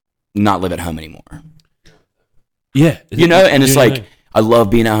like not live at home anymore. Yeah. You know, and it's like, I love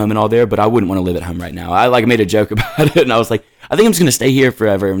being at home and all there, but I wouldn't want to live at home right now. I like made a joke about it, and I was like, I think I'm just going to stay here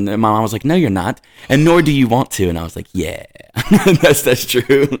forever. And my mom was like, no, you're not. And nor do you want to. And I was like, yeah, that's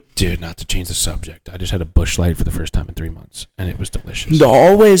true. Dude, not to change the subject. I just had a Busch Light for the first time in 3 months, and it was delicious. The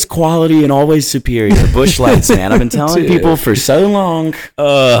always quality and always superior Busch Lights, man. I've been telling people for so long.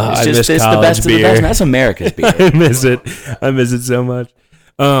 It's the best beer. of the best. And that's America's beer. I miss it so much.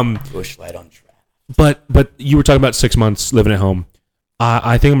 Bush light on track. But you were talking about 6 months living at home.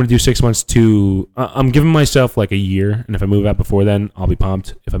 I think I'm going to do 6 months to. I'm giving myself like a year, and if I move out before then, I'll be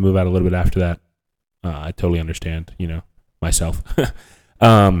pumped. If I move out a little bit after that, I totally understand. Myself.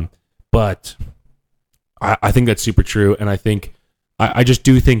 But I think that's super true, and I think I just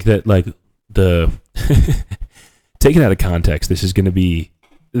do think that like the taken out of context, this is going to be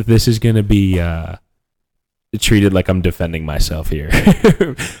treated like I'm defending myself here.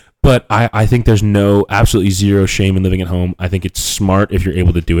 But I think there's absolutely zero shame in living at home. I think it's smart. If you're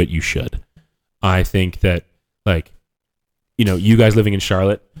able to do it, you should. I think that like, you guys living in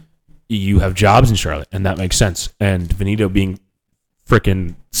Charlotte, you have jobs in Charlotte, and that makes sense. And Venito being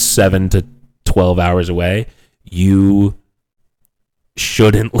freaking 7 to 12 hours away, you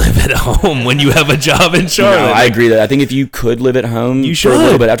shouldn't live at home when you have a job in Charlotte. No, I agree that I think if you could live at home you for a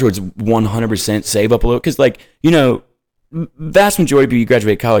little bit afterwards, 100% save up a little. Because like, vast majority of people you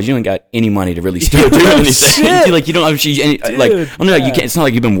graduate college, you don't got any money to really start doing anything. Like you don't have any, like, I'm not, you can't, it's not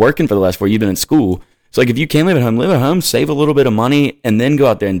like you've been working for the last 4 years, you've been in school. So like if you can live at home, save a little bit of money and then go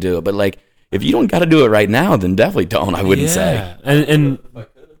out there and do it. But like if you don't got to do it right now, then definitely don't, I wouldn't say. And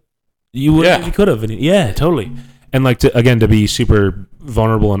you would, you could have. Yeah, totally. And like to be super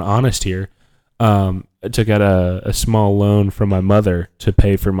vulnerable and honest here, I took out a small loan from my mother to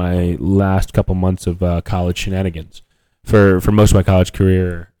pay for my last couple months of college shenanigans. For most of my college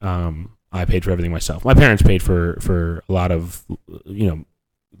career, I paid for everything myself. My parents paid for a lot of,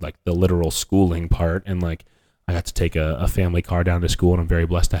 like the literal schooling part, and like I got to take a family car down to school, and I'm very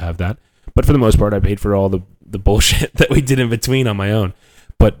blessed to have that. But for the most part, I paid for all the bullshit that we did in between on my own.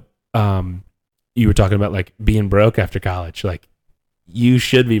 But you were talking about like being broke after college. Like you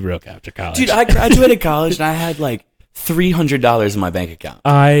should be broke after college. Dude, I graduated college and I had like $300 in my bank account.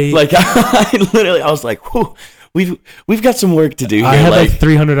 I was like, whew, we've got some work to do here. I had like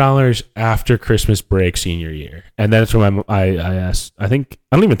 $300 after Christmas break senior year, and that's when I asked. I don't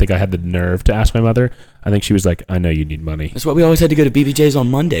even think I had the nerve to ask my mother. I think she was like, "I know you need money." That's why we always had to go to BBJ's on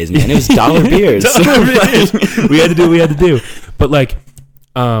Mondays, man. It was dollar beers. We had to do. But like,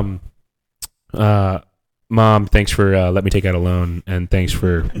 Mom, thanks for letting me take out a loan, and thanks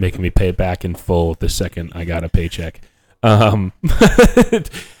for making me pay it back in full the second I got a paycheck. I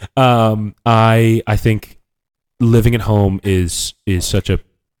think living at home is such a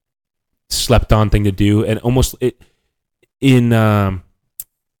slept on thing to do, and almost in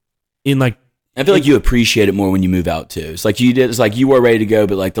like, I feel like you appreciate it more when you move out too. It's like you were ready to go,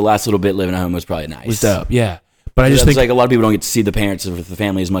 but like the last little bit living at home was probably nice. Was dope, yeah. But I just think like a lot of people don't get to see the parents or the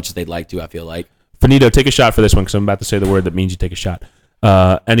family as much as they'd like to. I feel like. Venito, take a shot for this one because I'm about to say the word that means you take a shot.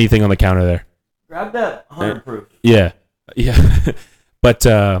 Anything on the counter there? Grab that 100 proof. Yeah. But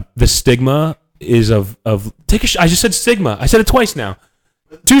the stigma is of take a shot. I just said stigma. I said it twice now.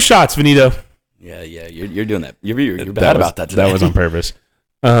 2 shots, Venito. Yeah. You're doing that. You're bad about that today. That was on purpose.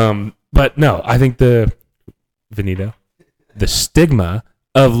 But no, I think Venito, the stigma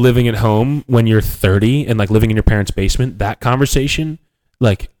of living at home when you're 30 and like living in your parents' basement, that conversation,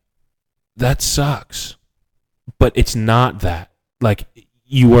 like, that sucks. But it's not that. Like,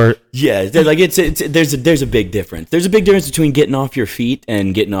 you are. Yeah, like there's a big difference. There's a big difference between getting off your feet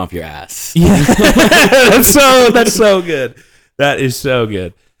and getting off your ass. Yeah. that's so good. That is so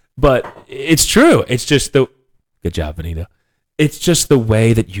good. But it's true. It's just good job, Venito. It's just the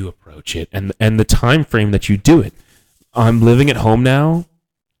way that you approach it and the time frame that you do it. I'm living at home now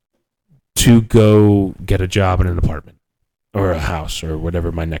to go get a job in an apartment or a house or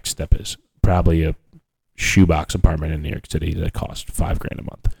whatever my next step is. Probably a shoebox apartment in New York City that costs $5,000 a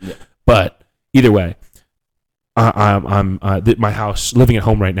month. Yeah. But either way, my house, living at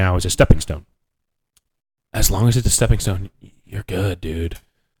home right now, is a stepping stone. As long as it's a stepping stone, you're good, dude.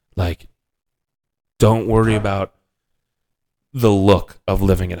 Like, don't worry about the look of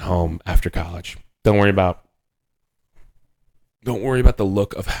living at home after college. Don't worry about the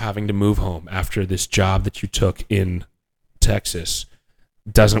look of having to move home after this job that you took in Texas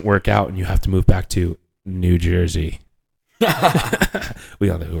doesn't work out and you have to move back to New Jersey. We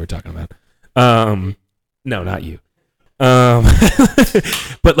all know who we're talking about. No, not you.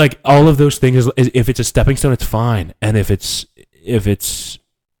 But like all of those things, if it's a stepping stone, it's fine. And if it's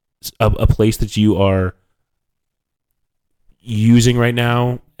a place that you are using right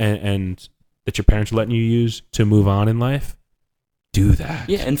now and that your parents are letting you use to move on in life, do that.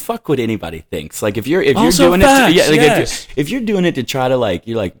 Yeah, and fuck what anybody thinks. Like if you're doing facts, it, yes. if you're doing it to try to like,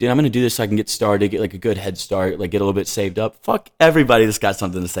 you're like, dude, I'm gonna do this so I can get started, get like a good head start, like get a little bit saved up. Fuck everybody that's got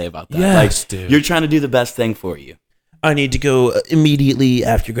something to say about that. Yes, like, dude. You're trying to do the best thing for you. I need to go immediately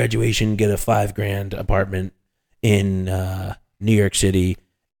after graduation, get a $5,000 apartment in New York City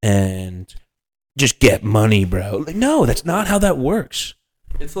and just get money, bro. Like, no, that's not how that works.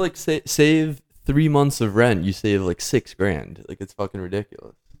 It's like save 3 months of rent, you save like $6,000. Like, it's fucking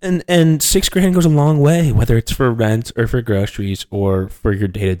ridiculous. And $6,000 goes a long way, whether it's for rent or for groceries or for your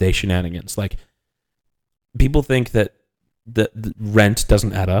day-to-day shenanigans. Like, people think that the rent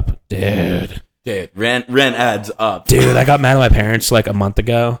doesn't add up. Dude, rent adds up. Dude, I got mad at my parents like a month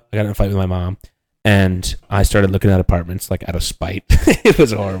ago. I got in a fight with my mom. And I started looking at apartments like out of spite. It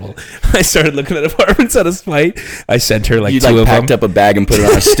was horrible. I started looking at apartments out of spite. I sent her like 2 of them. You packed up a bag and put it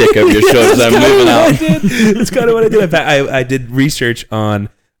on a stick over your shoulders. I'm moving out. That's kind of what I did. I did research on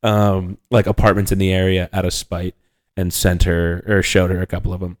like apartments in the area out of spite and showed her a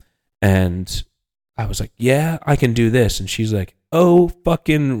couple of them. And I was like, yeah, I can do this. And she's like, oh,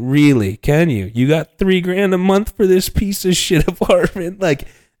 fucking really? Can you? You got $3,000 a month for this piece of shit apartment? Like,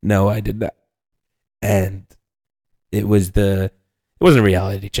 no, I did not. And it wasn't a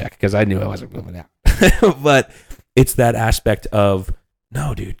reality check because I knew I wasn't moving out. But it's that aspect of,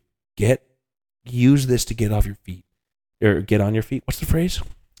 no, dude, use this to get off your feet or get on your feet. What's the phrase?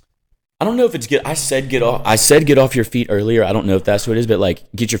 I don't know if it's get. I said get off your feet earlier. I don't know if that's what it is, but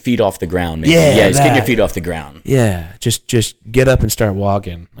like get your feet off the ground. Maybe. Yeah, just get your feet off the ground. Yeah, just get up and start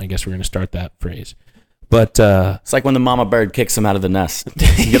walking. I guess we're gonna start that phrase. But it's like when the mama bird kicks them out of the nest.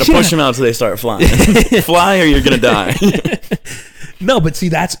 You gotta push them out until they start flying. Fly or you're gonna die. No, but see,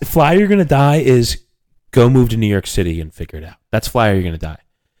 that's fly or you're gonna die is go move to New York City and figure it out. That's fly or you're gonna die.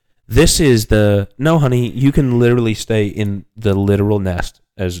 This is no, honey, you can literally stay in the literal nest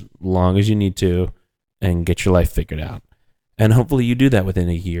as long as you need to and get your life figured out. And hopefully you do that within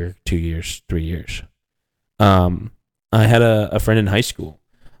a year, 2 years, 3 years. I had a friend in high school.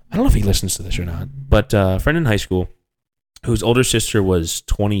 I don't know if he listens to this or not, but a friend in high school whose older sister was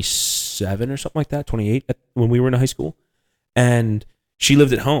 27 or something like that, 28 when we were in high school. And she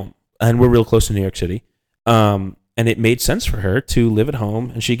lived at home, and we're real close to New York City. And it made sense for her to live at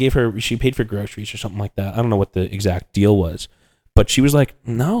home, and she paid for groceries or something like that. I don't know what the exact deal was, but she was like,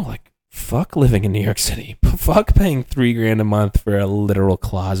 no, like, fuck living in New York City. Fuck paying $3,000 a month for a literal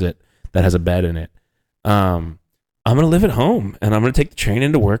closet that has a bed in it. I'm going to live at home, and I'm going to take the train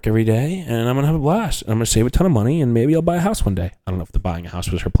into work every day, and I'm going to have a blast. I'm going to save a ton of money, and maybe I'll buy a house one day. I don't know if the buying a house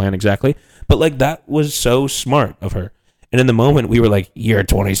was her plan exactly, but like that was so smart of her. And in the moment, we were like, you're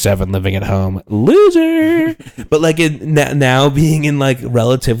 27 living at home. Loser. But like now being in like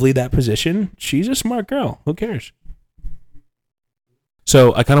relatively that position, she's a smart girl. Who cares?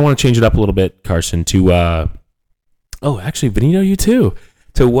 So I kind of want to change it up a little bit, Carson, to, actually, Venito, you too.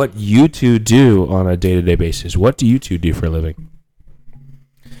 To what you two do on a day-to-day basis. What do you two do for a living?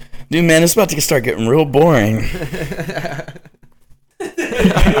 Dude, man, it's about to start getting real boring.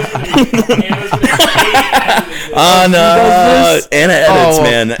 Oh, no. Anna edits,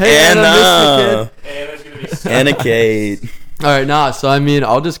 man. Hey, Anna Kate. All right, so I mean,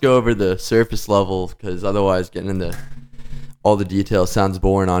 I'll just go over the surface level because otherwise getting into all the details sounds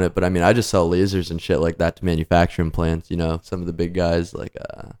boring on it. But I mean, I just sell lasers and shit like that to manufacturing plants. You know, some of the big guys like,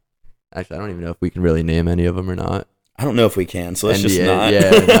 actually, I don't even know if we can really name any of them or not. I don't know if we can, so let's NDA, just not.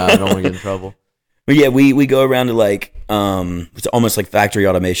 Yeah, no, I don't want to get in trouble. But yeah, we go around to like, it's almost like factory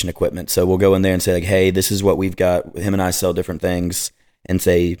automation equipment. So we'll go in there and say like, hey, this is what we've got. Him and I sell different things and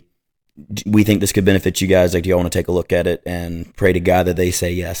say, we think this could benefit you guys. Like, do y'all want to take a look at it and pray to God that they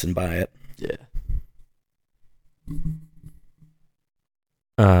say yes and buy it? Yeah.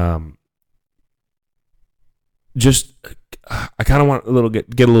 Just I kind of want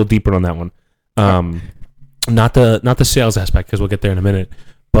get a little deeper on that one. Not the sales aspect because we'll get there in a minute,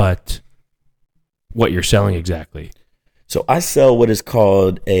 but what you're selling exactly. So I sell what is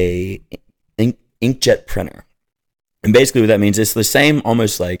called a inkjet printer, and basically what that means is the same,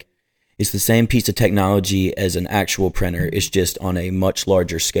 almost like it's the same piece of technology as an actual printer. It's just on a much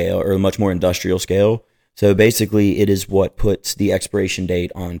larger scale or a much more industrial scale. So basically, it is what puts the expiration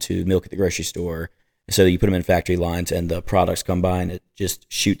date onto milk at the grocery store. So you put them in factory lines, and the products come by, and it just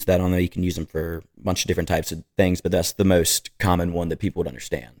shoots that on there. You can use them for a bunch of different types of things, but that's the most common one that people would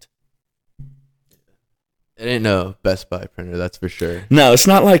understand. It ain't no Best Buy printer, that's for sure. No, it's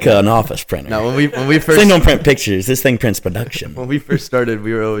not like an office printer. No, when we first, this thing don't print pictures. This thing prints production. When we first started,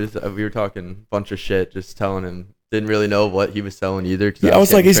 we were talking a bunch of shit, just telling him. Didn't really know what he was selling either. Yeah, I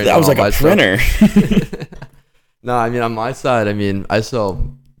was like a printer. No, I mean on my side, I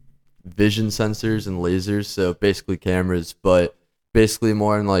sell vision sensors and lasers, so basically cameras, but basically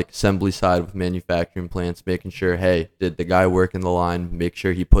more on like assembly side with manufacturing plants, making sure, hey, did the guy work in the line? Make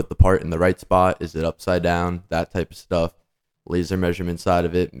sure he put the part in the right spot. Is it upside down? That type of stuff. Laser measurement side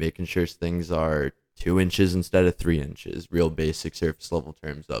of it, making sure things are 2 inches instead of 3 inches, real basic surface level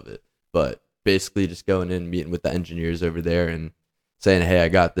terms of it. But basically just going in, meeting with the engineers over there and saying, hey, I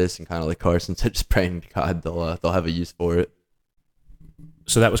got this, and kind of like Carson said, just praying to God they'll have a use for it.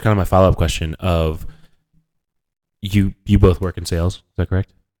 So that was kind of my follow-up question of you both work in sales. Is that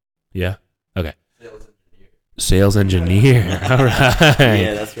correct? Yeah? Okay. Sales engineer. All right.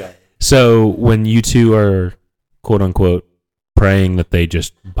 Yeah, that's right. So when you two are, quote unquote, praying that they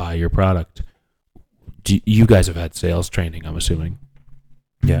just buy your product, you guys have had sales training, I'm assuming.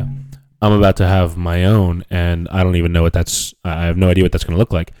 Yeah. I'm about to have my own, and I don't even know what I have no idea what that's going to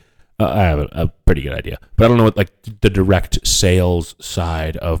look like. I have a pretty good idea, but I don't know what like the direct sales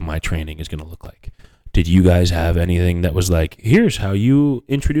side of my training is going to look like. Did you guys have anything that was like, here's how you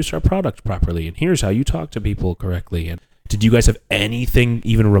introduce our product properly, and here's how you talk to people correctly? And did you guys have anything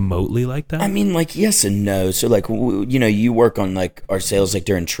even remotely like that? I mean, like, yes and no. So, like, you work on, like, our sales, like,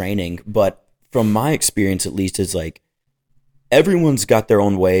 during training. But from my experience, at least, is, like, everyone's got their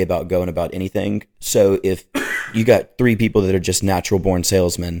own way about going about anything. So if you got 3 people that are just natural-born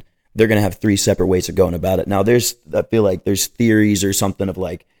salesmen, they're going to have 3 separate ways of going about it. Now, I feel like there's theories or something of,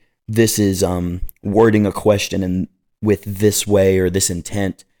 like, this is wording a question and with this way or this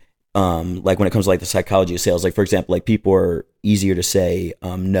intent. Like when it comes to like the psychology of sales, like for example, like people are easier to say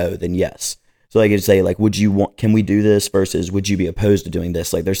no than yes. So like I'd say like, can we do this versus would you be opposed to doing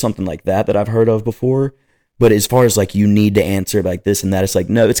this? Like there's something like that I've heard of before. But as far as like you need to answer like this and that, it's like,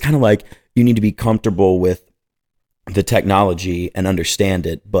 no, it's kind of like you need to be comfortable with the technology and understand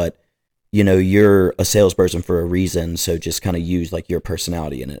it. But you're a salesperson for a reason, so just kind of use like your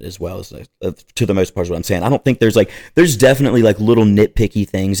personality in it as well. As to the most part, is what I'm saying. I don't think there's definitely like little nitpicky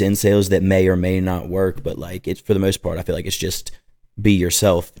things in sales that may or may not work, but like it's for the most part, I feel like it's just be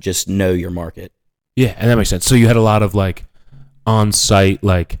yourself, just know your market. Yeah, and that makes sense. So you had a lot of like on-site,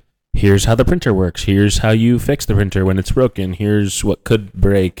 like here's how the printer works, here's how you fix the printer when it's broken, here's what could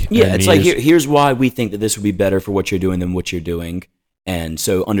break. Yeah, it's like here's why we think that this would be better for what you're doing than what you're doing. And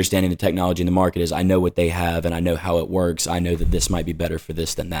so understanding the technology in the market is I know what they have and I know how it works. I know that this might be better for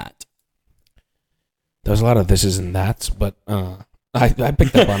this than that. There was a lot of this and that's, but I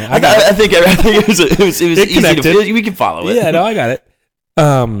picked up on it. I think it was easy to feel. We can follow it. Yeah, no, I got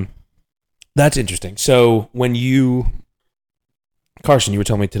it. That's interesting. So when Carson, you were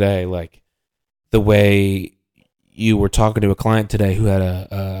telling me today, like the way you were talking to a client today who had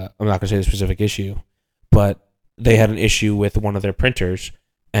I'm not going to say the specific issue, but they had an issue with one of their printers,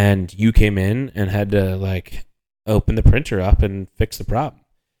 and you came in and had to like open the printer up and fix the problem.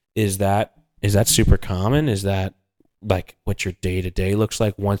 Is that super common? Is that like what your day-to-day looks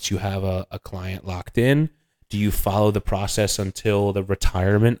like once you have a client locked in? Do you follow the process until the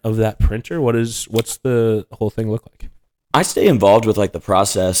retirement of that printer? What's the whole thing look like? I stay involved with like the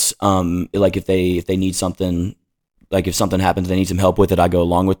process. Like if they need something, like if something happens, they need some help with it, I go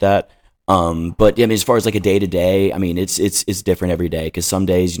along with that. But I mean, as far as like a day to day, I mean, it's different every day. Cause some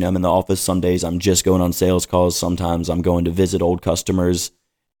days, I'm in the office, some days I'm just going on sales calls. Sometimes I'm going to visit old customers,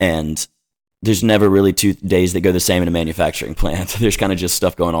 and there's never really 2 days that go the same in a manufacturing plant. There's kind of just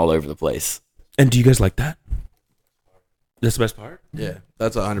stuff going all over the place. And do you guys like that? That's the best part? Yeah,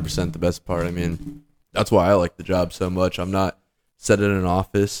 that's 100% the best part. I mean, that's why I like the job so much. I'm not set in an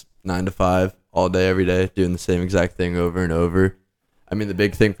office 9 to 5 all day, every day, doing the same exact thing over and over. I mean, the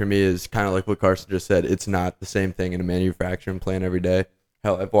big thing for me is kind of like what Carson just said. It's not the same thing in a manufacturing plant every day.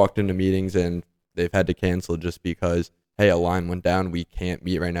 Hell, I've walked into meetings and they've had to cancel just because, hey, a line went down. We can't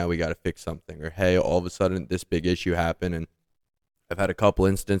meet right now. We got to fix something. Or, hey, all of a sudden this big issue happened. And I've had a couple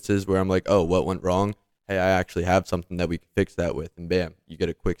instances where I'm like, oh, what went wrong? Hey, I actually have something that we can fix that with. And bam, you get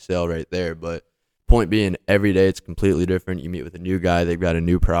a quick sale right there. But point being, every day it's completely different. You meet with a new guy. They've got a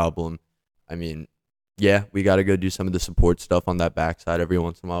new problem. I mean, yeah, we got to go do some of the support stuff on that backside every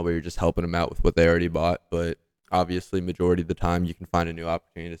once in a while where you're just helping them out with what they already bought. But obviously, majority of the time, you can find a new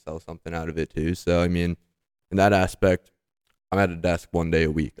opportunity to sell something out of it too. So, I mean, in that aspect, I'm at a desk 1 day a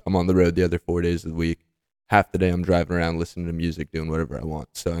week. I'm on the road the other 4 days of the week. Half the day, I'm driving around listening to music, doing whatever I want.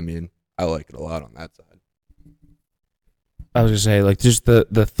 So, I mean, I like it a lot on that side. I was going to say, like, just the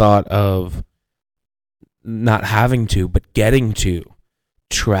thought of not having to, but getting to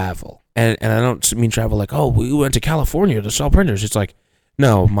travel. And I don't mean travel like, oh, we went to California to sell printers. It's like,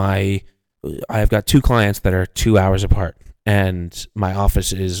 no, I've got 2 clients that are 2 hours apart, and my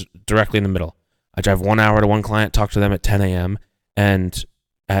office is directly in the middle. I drive 1 hour to one client, talk to them at 10 a.m., and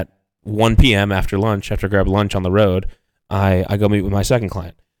at 1 p.m. after lunch, after I grab lunch on the road, I go meet with my second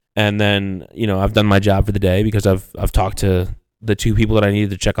client. And then, I've done my job for the day because I've talked to the 2 people that I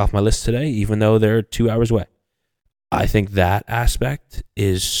needed to check off my list today, even though they're 2 hours away. I think that aspect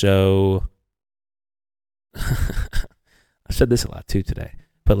is so I said this a lot too today,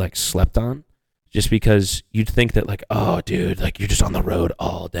 but like slept on, just because you'd think that like, oh, dude, like you're just on the road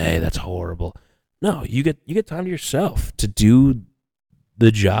all day. That's horrible. No, you get time to yourself to do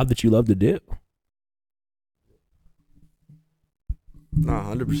the job that you love to do. No,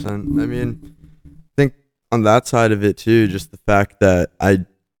 100%. I mean, I think on that side of it too, just the fact that I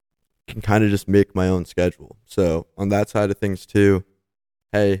can kind of just make my own schedule. So on that side of things too,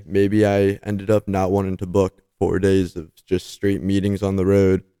 hey, maybe I ended up not wanting to book 4 days of just straight meetings on the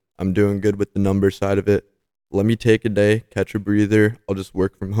road. I'm doing good with the number side of it. Let me take a day, catch a breather. I'll just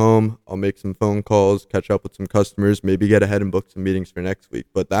work from home. I'll make some phone calls, catch up with some customers, maybe get ahead and book some meetings for next week.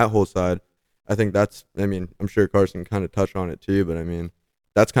 But that whole side, I think that's, I mean, I'm sure Carson kind of touched on it too, but I mean,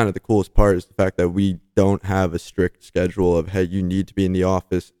 that's kind of the coolest part is the fact that we don't have a strict schedule of, hey, you need to be in the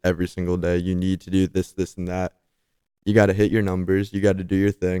office every single day. You need to do this, this, and that. You got to hit your numbers. You got to do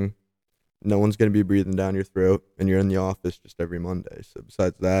your thing. No one's going to be breathing down your throat, and you're in the office just every Monday. So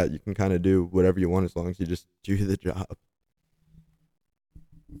besides that, you can kind of do whatever you want as long as you just do the job.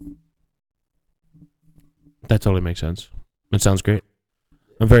 That totally makes sense. It sounds great.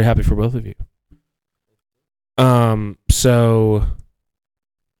 I'm very happy for both of you. So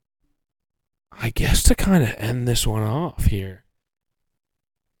I guess to kind of end this one off here,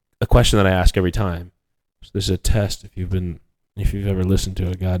 a question that I ask every time. So this is a test if you've ever listened to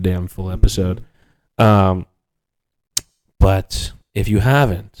a goddamn full episode. But if you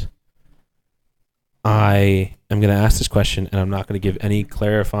haven't, I am going to ask this question, and I'm not going to give any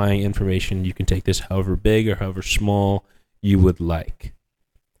clarifying information. You can take this however big or however small you would like.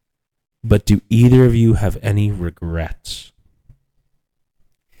 But do either of you have any regrets?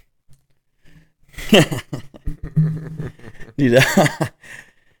 Dude,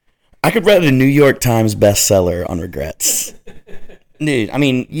 I could write a New York Times bestseller on regrets. Dude, I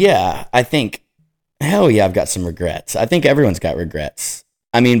mean, yeah, I think, hell yeah, I've got some regrets. I think everyone's got regrets.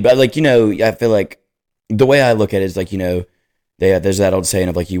 I mean, but like, I feel like the way I look at it is like, there's that old saying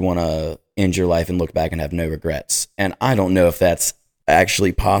of like, you want to end your life and look back and have no regrets. And I don't know if that's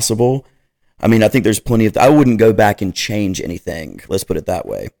actually possible. I mean, I think there's plenty of, I wouldn't go back and change anything. Let's put it that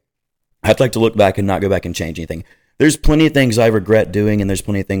way. I'd like to look back and not go back and change anything. There's plenty of things I regret doing and there's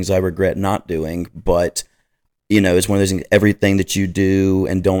plenty of things I regret not doing, but it's one of those things, everything that you do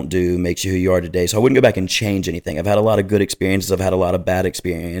and don't do makes you who you are today. So I wouldn't go back and change anything. I've had a lot of good experiences. I've had a lot of bad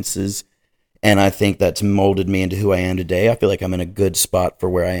experiences. And I think that's molded me into who I am today. I feel like I'm in a good spot for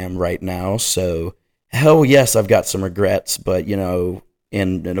where I am right now. So hell yes, I've got some regrets, but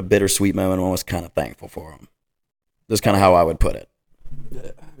in a bittersweet moment, I was kind of thankful for them. That's kind of how I would put it.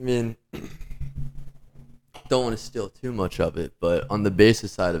 I mean, don't want to steal too much of it, but on the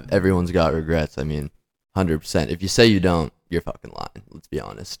basis side of everyone's got regrets, I mean, 100%. If you say you don't, you're fucking lying. Let's be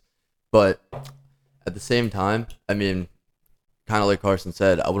honest. But at the same time, I mean, kind of like Carson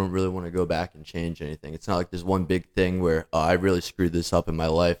said, I wouldn't really want to go back and change anything. It's not like there's one big thing where I really screwed this up in my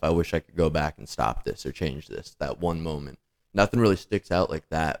life. I wish I could go back and stop this or change this, that one moment. Nothing really sticks out like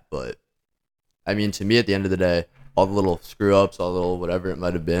that. But, I mean, to me, at the end of the day, all the little screw-ups, all the little whatever it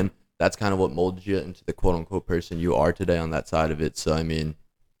might have been, that's kind of what molded you into the quote-unquote person you are today on that side of it. So, I mean,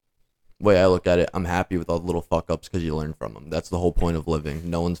 the way I look at it, I'm happy with all the little fuck-ups because you learn from them. That's the whole point of living.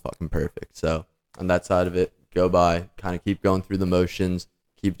 No one's fucking perfect. So, on that side of it, go by, kind of keep going through the motions,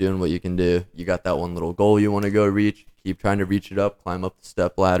 keep doing what you can do. You got that one little goal you want to go reach, keep trying to reach it up, climb up the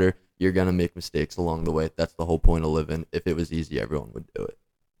step ladder. You're going to make mistakes along the way. That's the whole point of living. If it was easy, everyone would do it.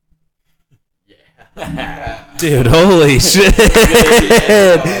 Dude, holy shit.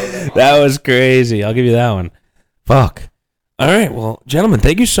 That was crazy. I'll give you that one. Fuck. All right. Well, gentlemen,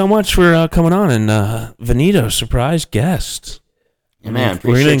 thank you so much for coming on and Venito, surprise guest. Yeah, man,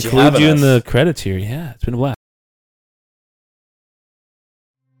 we're going to appreciate you include you in having the us. credits here. Yeah, it's been a blast.